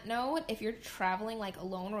on that note, if you're traveling like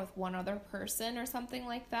alone or with one other person or something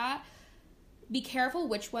like that, be careful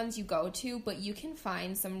which ones you go to, but you can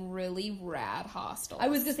find some really rad hostels. I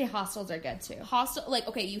was gonna say hostels are good too.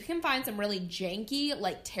 You can find some really janky,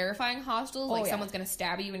 like terrifying hostels, someone's gonna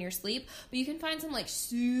stab you in your sleep. But you can find some like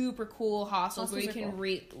super cool hostels where you can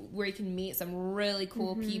where you can meet some really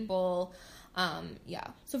cool people.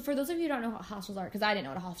 So for those of you who don't know what hostels are, because I didn't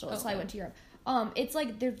know what a hostel is, so I went to Europe. It's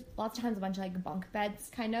like there's lots of times a bunch of like bunk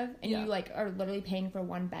beds kind of, and you like are literally paying for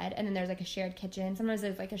one bed, and then there's like a shared kitchen. Sometimes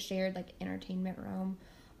there's like a shared like entertainment room,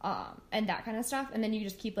 and that kind of stuff. And then you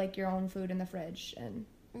just keep like your own food in the fridge, and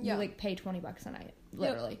you like pay $20 a night.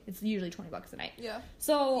 Literally, it's usually $20 a night. Yeah.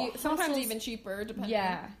 So sometimes even cheaper, depending.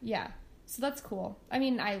 Yeah. So that's cool. I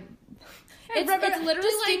mean, it's literally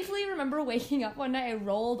distinctly remember waking up one night. I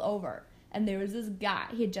rolled over, and there was this guy.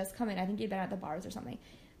 He had just come in. I think he'd been at the bars or something.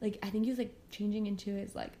 Like, I think he was, like, changing into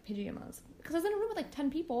his, like, pajamas. Because I was in a room with, like, 10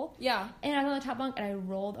 people. Yeah. And I was on the top bunk, and I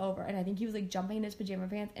rolled over. And I think he was, like, jumping in his pajama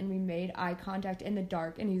pants, and we made eye contact in the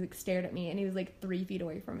dark. And he, like, stared at me, and he was, like, 3 feet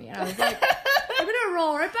away from me. And I was like, I'm going to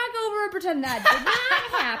roll right back over and pretend that did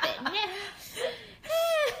not happen.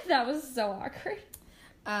 That was so awkward.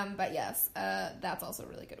 But yes, that's also a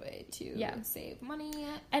really good way to save money.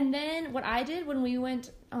 And then what I did when we went,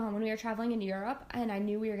 when we were traveling in Europe, and I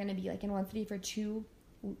knew we were going to be, like, in one city for 2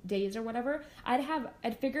 days or whatever,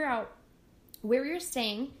 I'd figure out where we were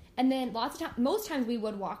staying, and then most times we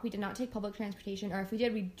would walk. We did not take public transportation, or if we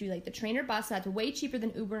did, we'd do like the train or bus. So that's way cheaper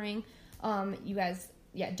than Ubering. You guys,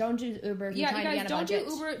 don't do Uber. You guys don't do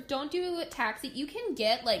Uber. Don't do taxi. You can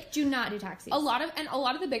get like do not do taxis. A lot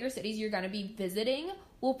of the bigger cities you're going to be visiting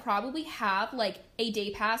will probably have like a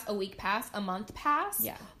day pass, a week pass, a month pass.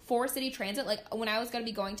 For city transit. Like when I was going to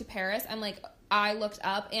be going to Paris, I looked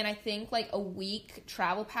up, and I think, like, a week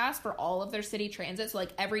travel pass for all of their city transit. So,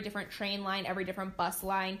 like, every different train line, every different bus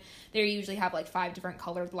line. They usually have, like, 5 different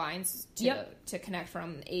colored lines to connect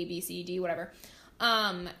from A, B, C, D, whatever.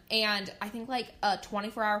 And I think, like, a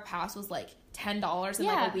 24-hour pass was, like, $10, and,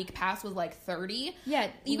 like, a week pass was, like, $30. Yeah.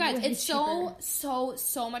 You guys, it's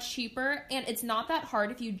so much cheaper, and it's not that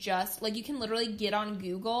hard if you just, like, you can literally get on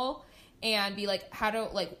Google and be, like,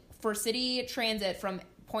 for city transit from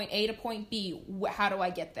point A to point B, how do I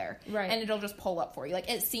get there? Right. And it'll just pull up for you. Like,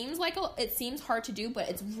 it seems hard to do, but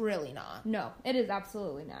it's really not. No, it is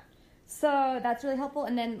absolutely not. So that's really helpful.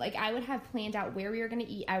 And then, like, I would have planned out where we were going to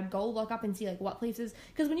eat. I would go look up and see, like, what places,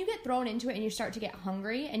 because when you get thrown into it and you start to get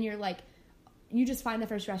hungry and you're like, you just find the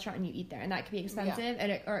first restaurant and you eat there, and that could be expensive,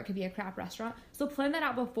 or it could be a crap restaurant. So plan that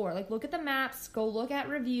out before. Like, look at the maps, go look at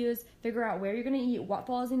reviews, figure out where you're going to eat, what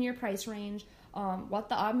falls in your price range, what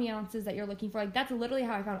the ambiance is that you're looking for. Like, that's literally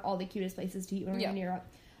how I found all the cutest places to eat when we were in Europe.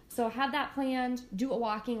 So have that planned, do a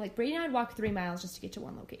walking. Like, Brady and I would walk 3 miles just to get to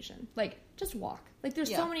one location. Like, just walk. Like,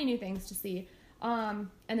 there's so many new things to see. And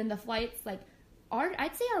then the flights, like,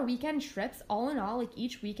 I'd say our weekend trips, all in all, like,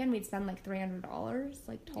 each weekend we'd spend, like, $300,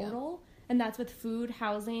 like, total. Yeah. And that's with food,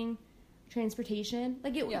 housing, transportation.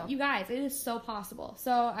 Like, you guys, it is so possible.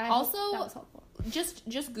 So I hope that was helpful.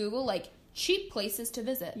 Just Google, like, cheap places to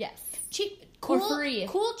visit. Yes.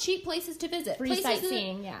 Cool, cheap places to visit. Free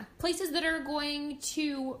sightseeing, Places that are going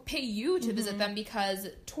to pay you to visit them because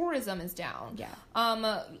tourism is down.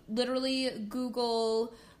 Yeah. Literally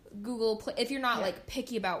Google, if you're not, like,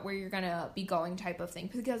 picky about where you're gonna be going type of thing,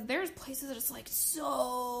 because there's places that it's, like,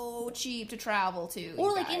 so cheap to travel to.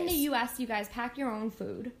 Or, like, in the U.S., you guys pack your own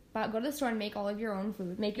food. But go to the store and make all of your own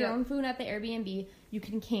food. Make your own food at the Airbnb. You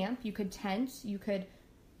can camp. You could tent. You could,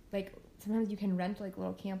 like, sometimes you can rent, like,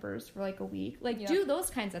 little campers for, like, a week. Like, do those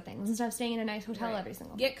kinds of things instead of staying in a nice hotel every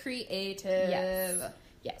single day. Get creative.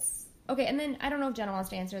 Yes. Okay, and then I don't know if Jenna wants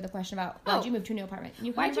to answer the question about why did you move to a new apartment?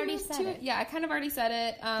 You kind of already said it. Yeah, I kind of already said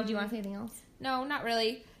it. Did you want to say anything else? No, not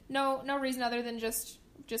really. No reason other than just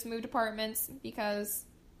moved apartments because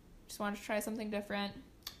just wanted to try something different.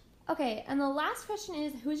 Okay, and the last question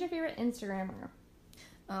is, who's your favorite Instagrammer?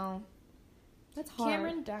 Oh, That's hard.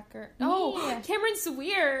 Cameron Decker. Oh, Cameron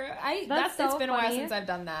Swear. That's so it's been a while funny. since I've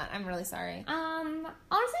done that. I'm really sorry. Honestly,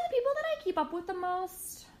 the people that I keep up with the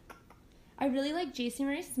most, I really like JC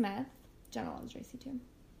Marie Smith. Jenna loves JC too.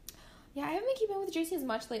 Yeah, I haven't been keeping up with JC as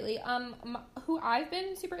much lately. Who I've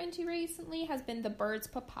been super into recently has been the Birds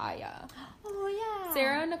Papaya. Oh yeah,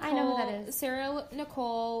 Sarah Nicole. I know who that is. Sarah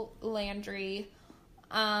Nicole Landry.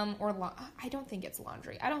 I don't think it's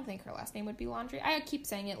Laundry. I don't think her last name would be Laundry. I keep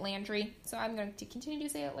saying it Landry, so I'm going to continue to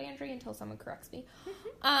say it Landry until someone corrects me.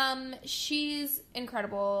 She's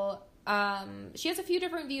incredible. She has a few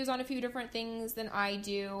different views on a few different things than I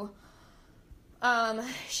do.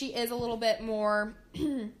 She is a little bit more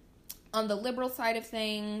on the liberal side of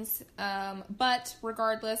things, but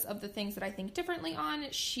regardless of the things that I think differently on,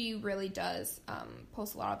 she really does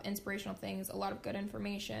post a lot of inspirational things, a lot of good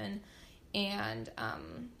information, and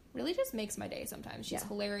really just makes my day sometimes. She's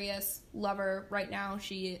hilarious. Love her. Right now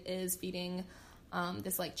she is feeding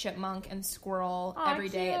this like chipmunk and squirrel every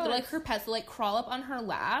day. They're like her pets, like crawl up on her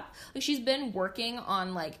lap. Like she's been working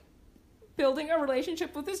on like building a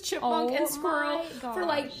relationship with this chipmunk and squirrel for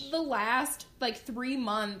like the last like 3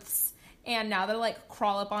 months, and now they're like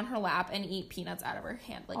crawl up on her lap and eat peanuts out of her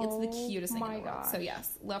hand. Like it's the cutest thing in the world. So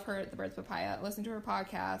yes, love her. The Birds Papaya. Listen to her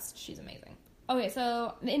podcast. She's amazing. Okay,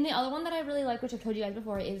 so and the other one that I really like, which I've told you guys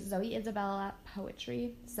before, is Zoe Isabella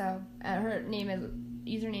Poetry. So her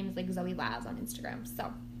username is like Zoe Laz on Instagram.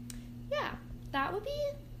 So yeah, that would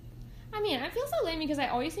be. I mean, I feel so lame because I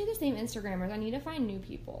always say the same Instagrammers. I need to find new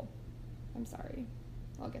people. I'm sorry.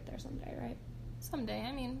 I'll get there someday, right? Someday.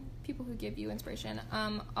 I mean, people who give you inspiration.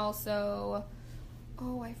 Also,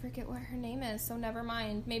 I forget what her name is, so never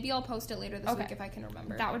mind. Maybe I'll post it later this week if I can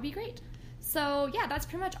remember. That would be great. So, yeah, that's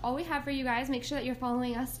pretty much all we have for you guys. Make sure that you're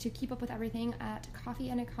following us to keep up with everything at Coffee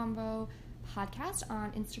and a Convo Podcast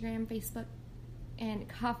on Instagram, Facebook, and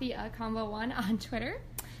Coffee a Convo 1 on Twitter.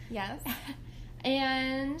 Yes.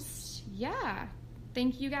 And, yeah,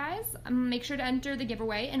 thank you guys. Make sure to enter the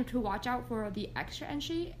giveaway and to watch out for the extra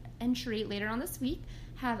entry later on this week.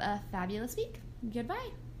 Have a fabulous week. Goodbye.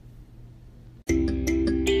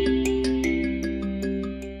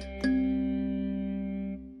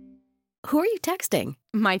 Who are you texting?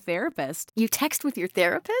 My therapist. You text with your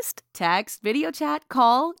therapist? Text, video chat,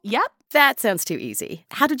 call. Yep. That sounds too easy.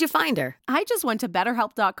 How did you find her? I just went to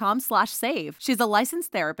betterhelp.com/save. She's a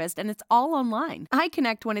licensed therapist and it's all online. I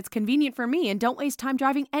connect when it's convenient for me and don't waste time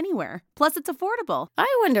driving anywhere. Plus, it's affordable. I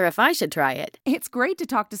wonder if I should try it. It's great to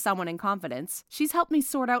talk to someone in confidence. She's helped me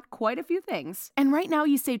sort out quite a few things. And right now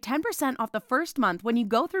you save 10% off the first month when you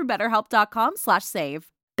go through betterhelp.com/save.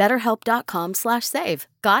 BetterHelp.com/save.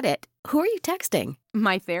 Got it. Who are you texting?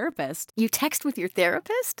 My therapist. You text with your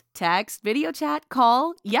therapist? Text, video chat,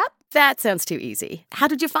 call. Yep. That sounds too easy. How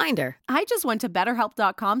did you find her? I just went to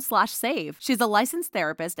betterhelp.com/save. She's a licensed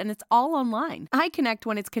therapist and it's all online. I connect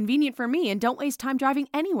when it's convenient for me and don't waste time driving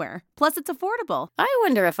anywhere. Plus, it's affordable. I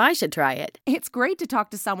wonder if I should try it. It's great to talk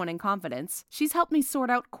to someone in confidence. She's helped me sort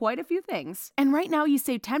out quite a few things. And right now you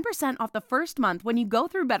save 10% off the first month when you go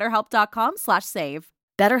through betterhelp.com/save.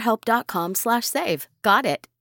 BetterHelp.com/save. Got it.